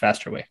in a much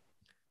faster way.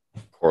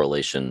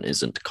 Correlation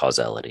isn't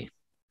causality.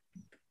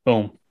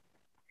 Boom.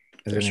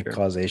 Isn't it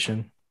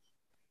causation?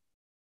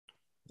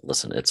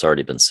 Listen, it's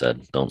already been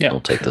said.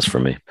 Don't take this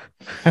from me.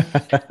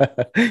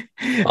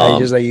 I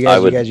just like you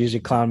guys usually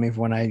clown me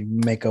for when I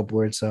make up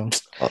words, so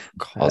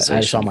causation.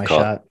 I saw my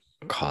shot.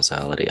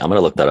 Causality. I'm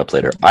gonna look that up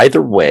later.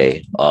 Either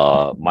way,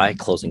 my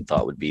closing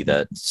thought would be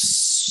that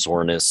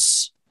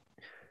soreness,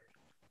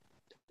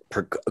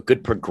 a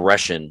good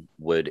progression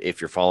would, if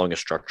you're following a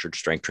structured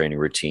strength training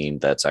routine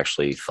that's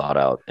actually thought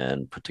out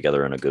and put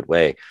together in a good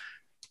way,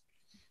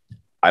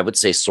 I would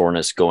say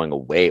soreness going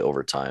away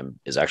over time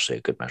is actually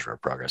a good measure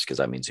of progress, because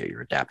that means that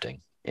you're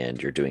adapting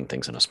and you're doing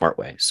things in a smart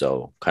way.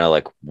 So kind of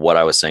like what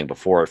I was saying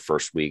before,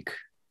 first week,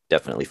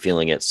 definitely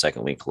feeling it.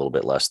 Second week, a little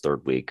bit less.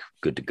 Third week,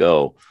 good to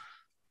go.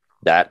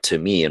 That to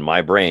me in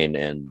my brain,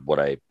 and what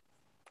I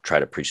try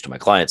to preach to my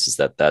clients, is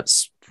that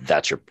that's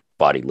your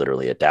body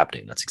literally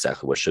adapting. That's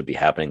exactly what should be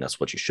happening. That's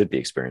what you should be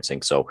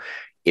experiencing. So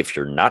if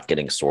you're not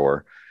getting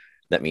sore,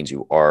 that means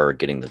you are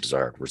getting the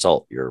desired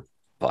result. Your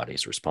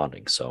body's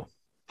responding. So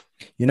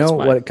you know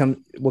what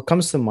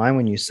comes to mind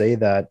when you say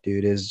that,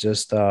 dude, is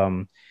just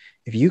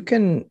if you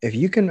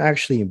can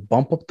actually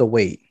bump up the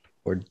weight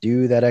or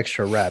do that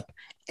extra rep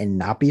and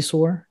not be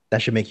sore,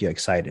 that should make you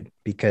excited,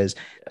 because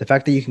the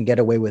fact that you can get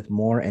away with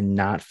more and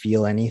not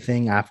feel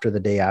anything after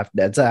the day after,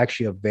 that's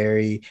actually a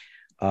very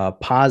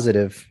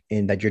positive,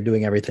 in that you're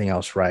doing everything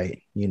else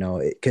right,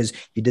 because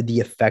you did the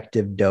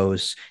effective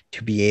dose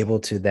to be able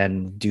to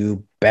then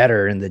do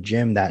better in the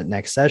gym that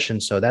next session.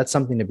 So that's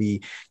something to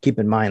keep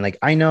in mind. Like,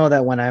 I know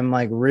that when I'm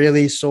like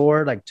really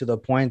sore, like to the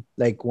point,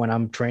 like when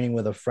I'm training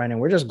with a friend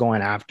and we're just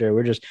going after,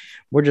 we're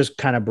just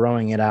kind of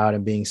broing it out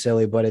and being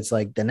silly, but it's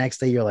like the next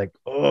day you're like,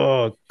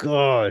 oh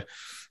God,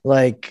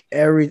 like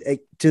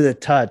to the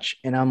touch.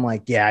 And I'm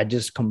like, yeah, I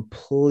just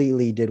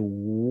completely did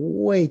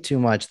way too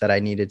much that I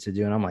needed to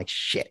do. And I'm like,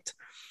 shit,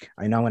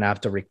 I know I'm going to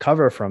have to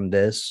recover from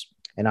this.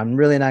 And I'm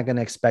really not going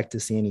to expect to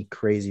see any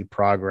crazy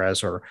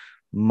progress or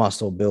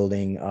muscle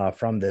building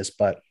from this.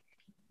 But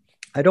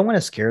I don't want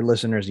to scare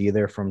listeners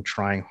either from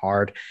trying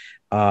hard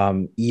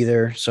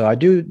either. So I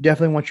do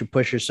definitely want you to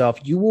push yourself.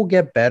 You will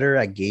get better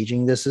at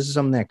gauging this. This is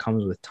something that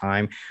comes with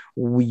time.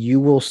 You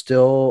will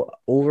still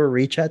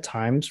overreach at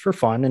times for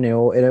fun, and it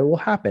will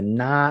happen.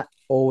 Not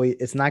always.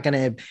 It's not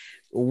going to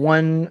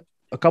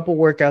a couple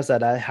workouts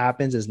that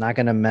happens is not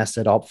going to mess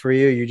it up for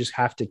you. You just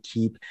have to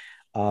keep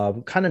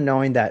kind of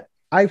knowing that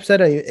I've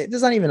said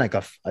it's not even like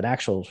an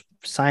actual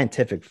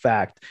scientific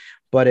fact,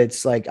 but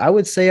it's like I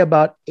would say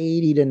about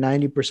 80 to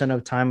 90% of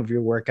the time of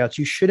your workouts,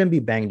 you shouldn't be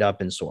banged up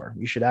and sore.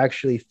 You should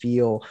actually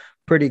feel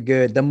pretty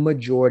good the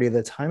majority of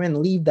the time, and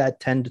leave that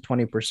 10 to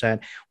 20%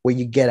 where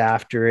you get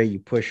after it, you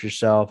push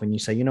yourself and you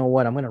say, you know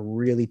what, I'm going to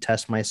really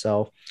test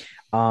myself.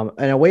 And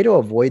a way to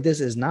avoid this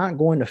is not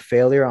going to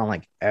failure on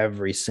like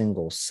every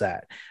single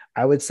set.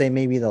 I would say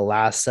maybe the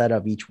last set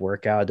of each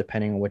workout,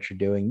 depending on what you're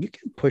doing, you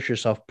can push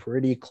yourself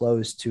pretty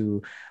close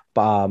to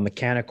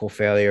mechanical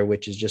failure,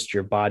 which is just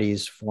your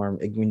body's form.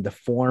 I mean, the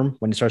form,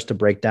 when it starts to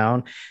break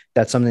down,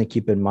 that's something to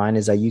keep in mind,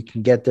 is that you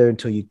can get there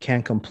until you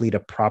can complete a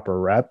proper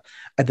rep.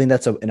 I think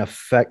that's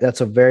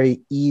that's a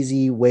very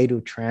easy way to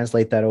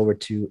translate that over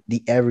to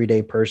the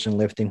everyday person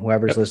lifting,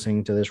 whoever's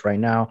listening to this right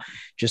now.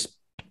 Just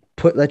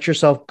let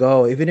yourself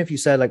go. Even if you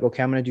said like,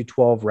 okay, I'm going to do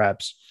 12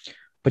 reps,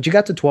 but you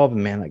got to 12,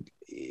 and man, like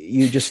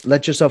you just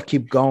let yourself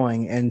keep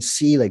going and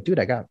see like, dude,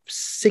 I got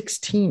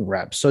 16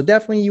 reps. So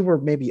definitely you were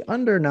maybe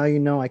under. Now, you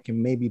know, I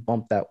can maybe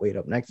bump that weight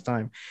up next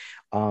time.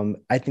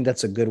 I think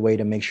that's a good way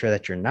to make sure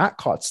that you're not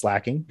caught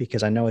slacking,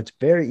 because I know it's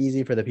very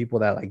easy for the people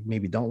that like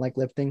maybe don't like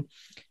lifting.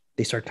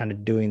 They start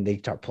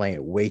playing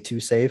it way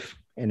too safe.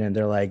 And then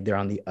they're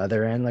on the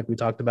other end, like we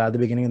talked about at the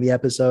beginning of the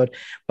episode.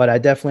 But I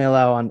definitely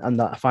allow on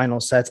the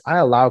final sets, I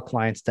allow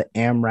clients to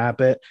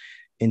AMRAP it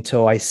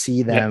until I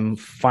see them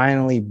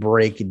finally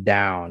break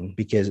down,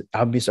 because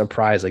I'll be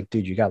surprised. Like,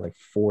 dude, you got like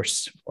 4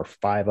 or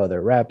 5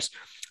 other reps.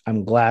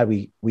 I'm glad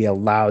we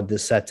allowed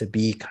this set to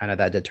be kind of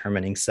that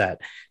determining set,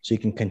 so you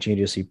can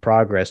continue to see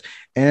progress.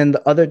 And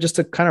the other, just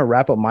to kind of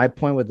wrap up my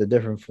point with the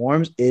different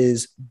forms,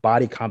 is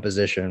body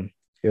composition,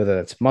 whether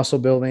that's muscle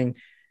building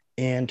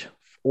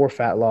or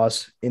fat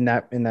loss in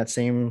that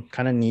same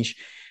kind of niche.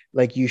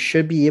 Like, you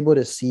should be able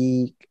to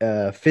see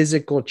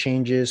physical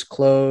changes,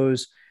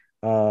 clothes,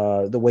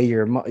 the way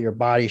your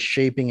body's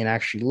shaping and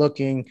actually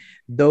looking.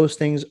 Those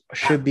things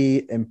should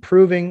be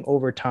improving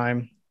over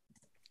time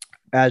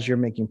as you're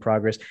making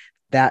progress.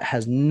 That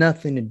has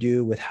nothing to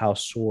do with how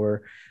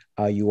sore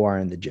you are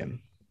in the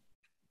gym.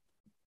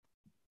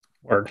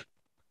 Word.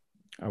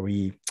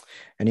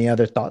 Any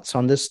other thoughts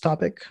on this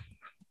topic?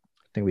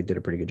 I think we did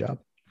a pretty good job.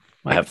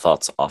 I have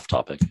thoughts off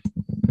topic.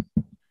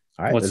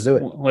 All right, let's do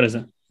it. What is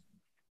it?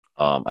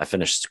 I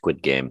finished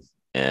Squid Game,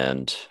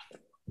 and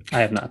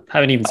I have not.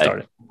 Haven't even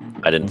started.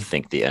 I didn't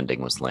think the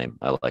ending was lame.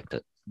 I liked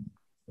it,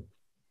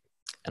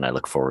 and I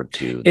look forward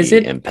to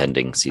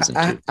impending season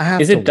 2. I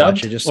have is to it dubbed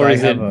watch it just or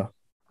so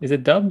is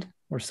it dubbed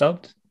or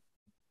subbed?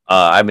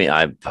 I mean,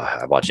 I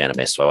watch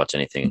anime, so I watch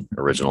anything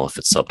original. If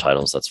it's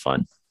subtitles, that's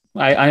fine.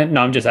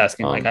 I'm just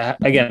asking. I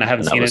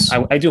haven't seen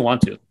it. I do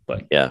want to,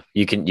 but yeah,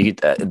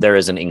 there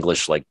is an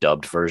English like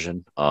dubbed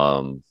version.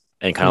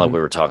 And kind of like we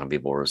were talking,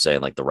 people were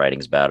saying like the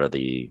writing's bad, or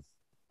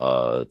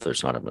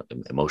there's not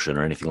an emotion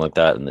or anything like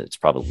that, and it's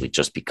probably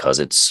just because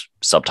it's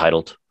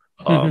subtitled.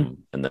 And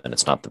then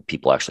it's not the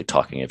people actually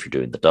talking if you're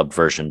doing the dubbed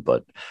version.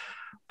 But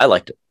I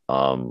liked it.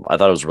 I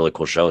thought it was a really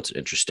cool show. It's an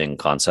interesting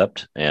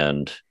concept,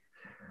 and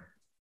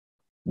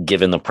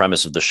given the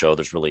premise of the show,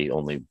 there's really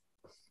only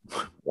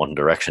one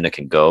direction it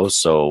can go.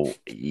 So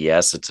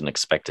yes, it's an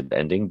expected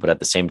ending, but at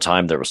the same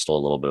time, there was still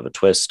a little bit of a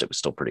twist. It was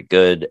still pretty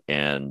good,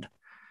 and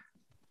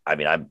I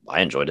mean,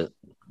 I enjoyed it.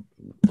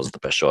 Was it the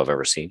best show I've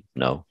ever seen?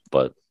 No,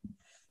 but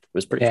it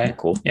was pretty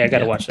cool. Yeah, I got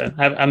to watch that.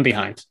 I'm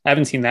behind. I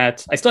haven't seen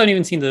that. I still haven't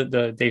even seen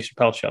the Dave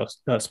Chappelle show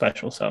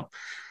special, so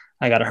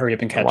I got to hurry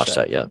up and catch watch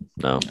that yet.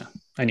 No, yeah,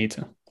 I need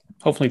to.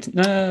 Hopefully,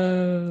 I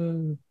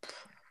don't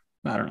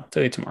know.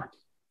 Today, tomorrow.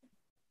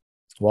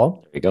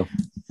 Well, there you go.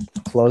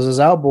 Close us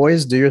out,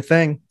 boys. Do your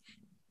thing.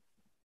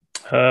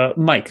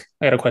 Mike,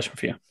 I got a question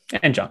for you,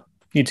 and John,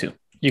 you too.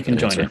 You can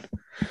join in.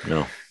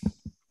 No.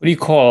 What do you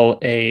call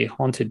a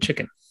haunted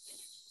chicken?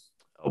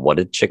 A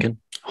whatted chicken?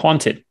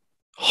 Haunted.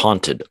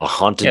 A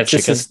haunted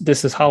chicken?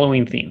 This is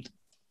Halloween themed.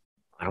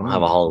 I don't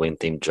have a Halloween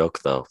themed joke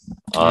though.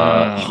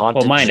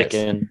 Haunted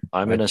chicken.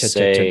 I'm going to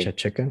say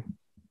chicken.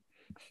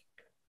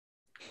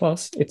 Well,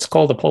 it's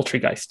called a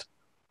poultrygeist.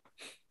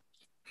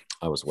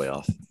 I was way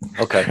off.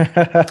 Okay.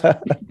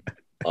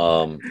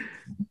 Do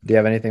you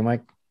have anything,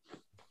 Mike?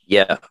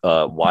 Yeah.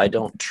 Why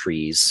don't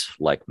trees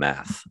like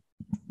math?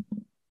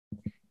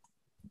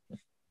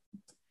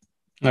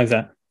 Why is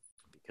that?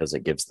 Because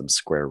it gives them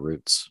square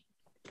roots.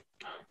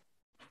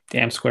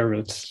 Damn square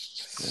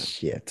roots.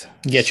 Shit.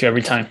 Get you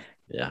every time.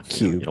 Yeah.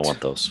 Cubed. You don't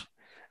want those.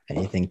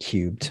 Anything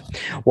cubed.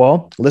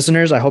 Well,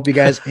 listeners, I hope you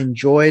guys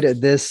enjoyed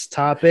this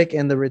topic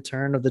and the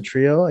return of the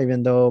trio,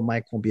 even though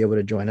Mike won't be able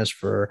to join us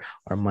for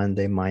our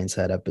Monday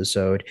Mindset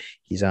episode.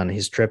 He's on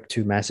his trip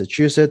to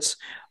Massachusetts.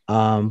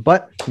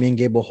 But me and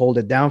Gabe will hold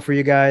it down for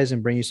you guys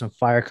and bring you some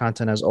fire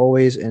content as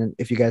always. And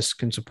if you guys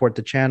can support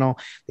the channel,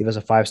 leave us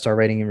a 5-star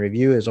rating and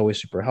review. It's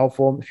always super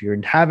helpful. If you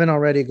haven't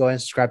already, go ahead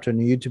and subscribe to a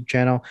new YouTube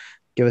channel.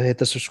 Hit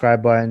the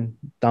subscribe button,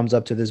 thumbs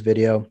up to this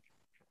video.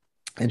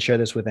 and share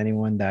this with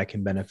anyone that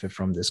can benefit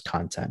from this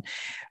content.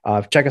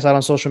 Check us out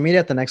on social media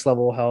at the Next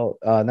Level Health,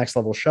 Next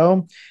Level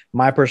Show.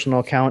 My personal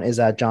account is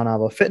at John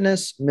Alva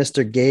Fitness.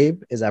 Mr.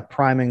 Gabe is at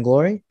Prime and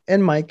Glory,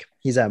 and Mike,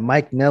 he's at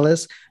Mike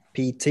Nellis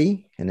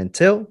PT. And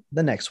until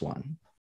the next one.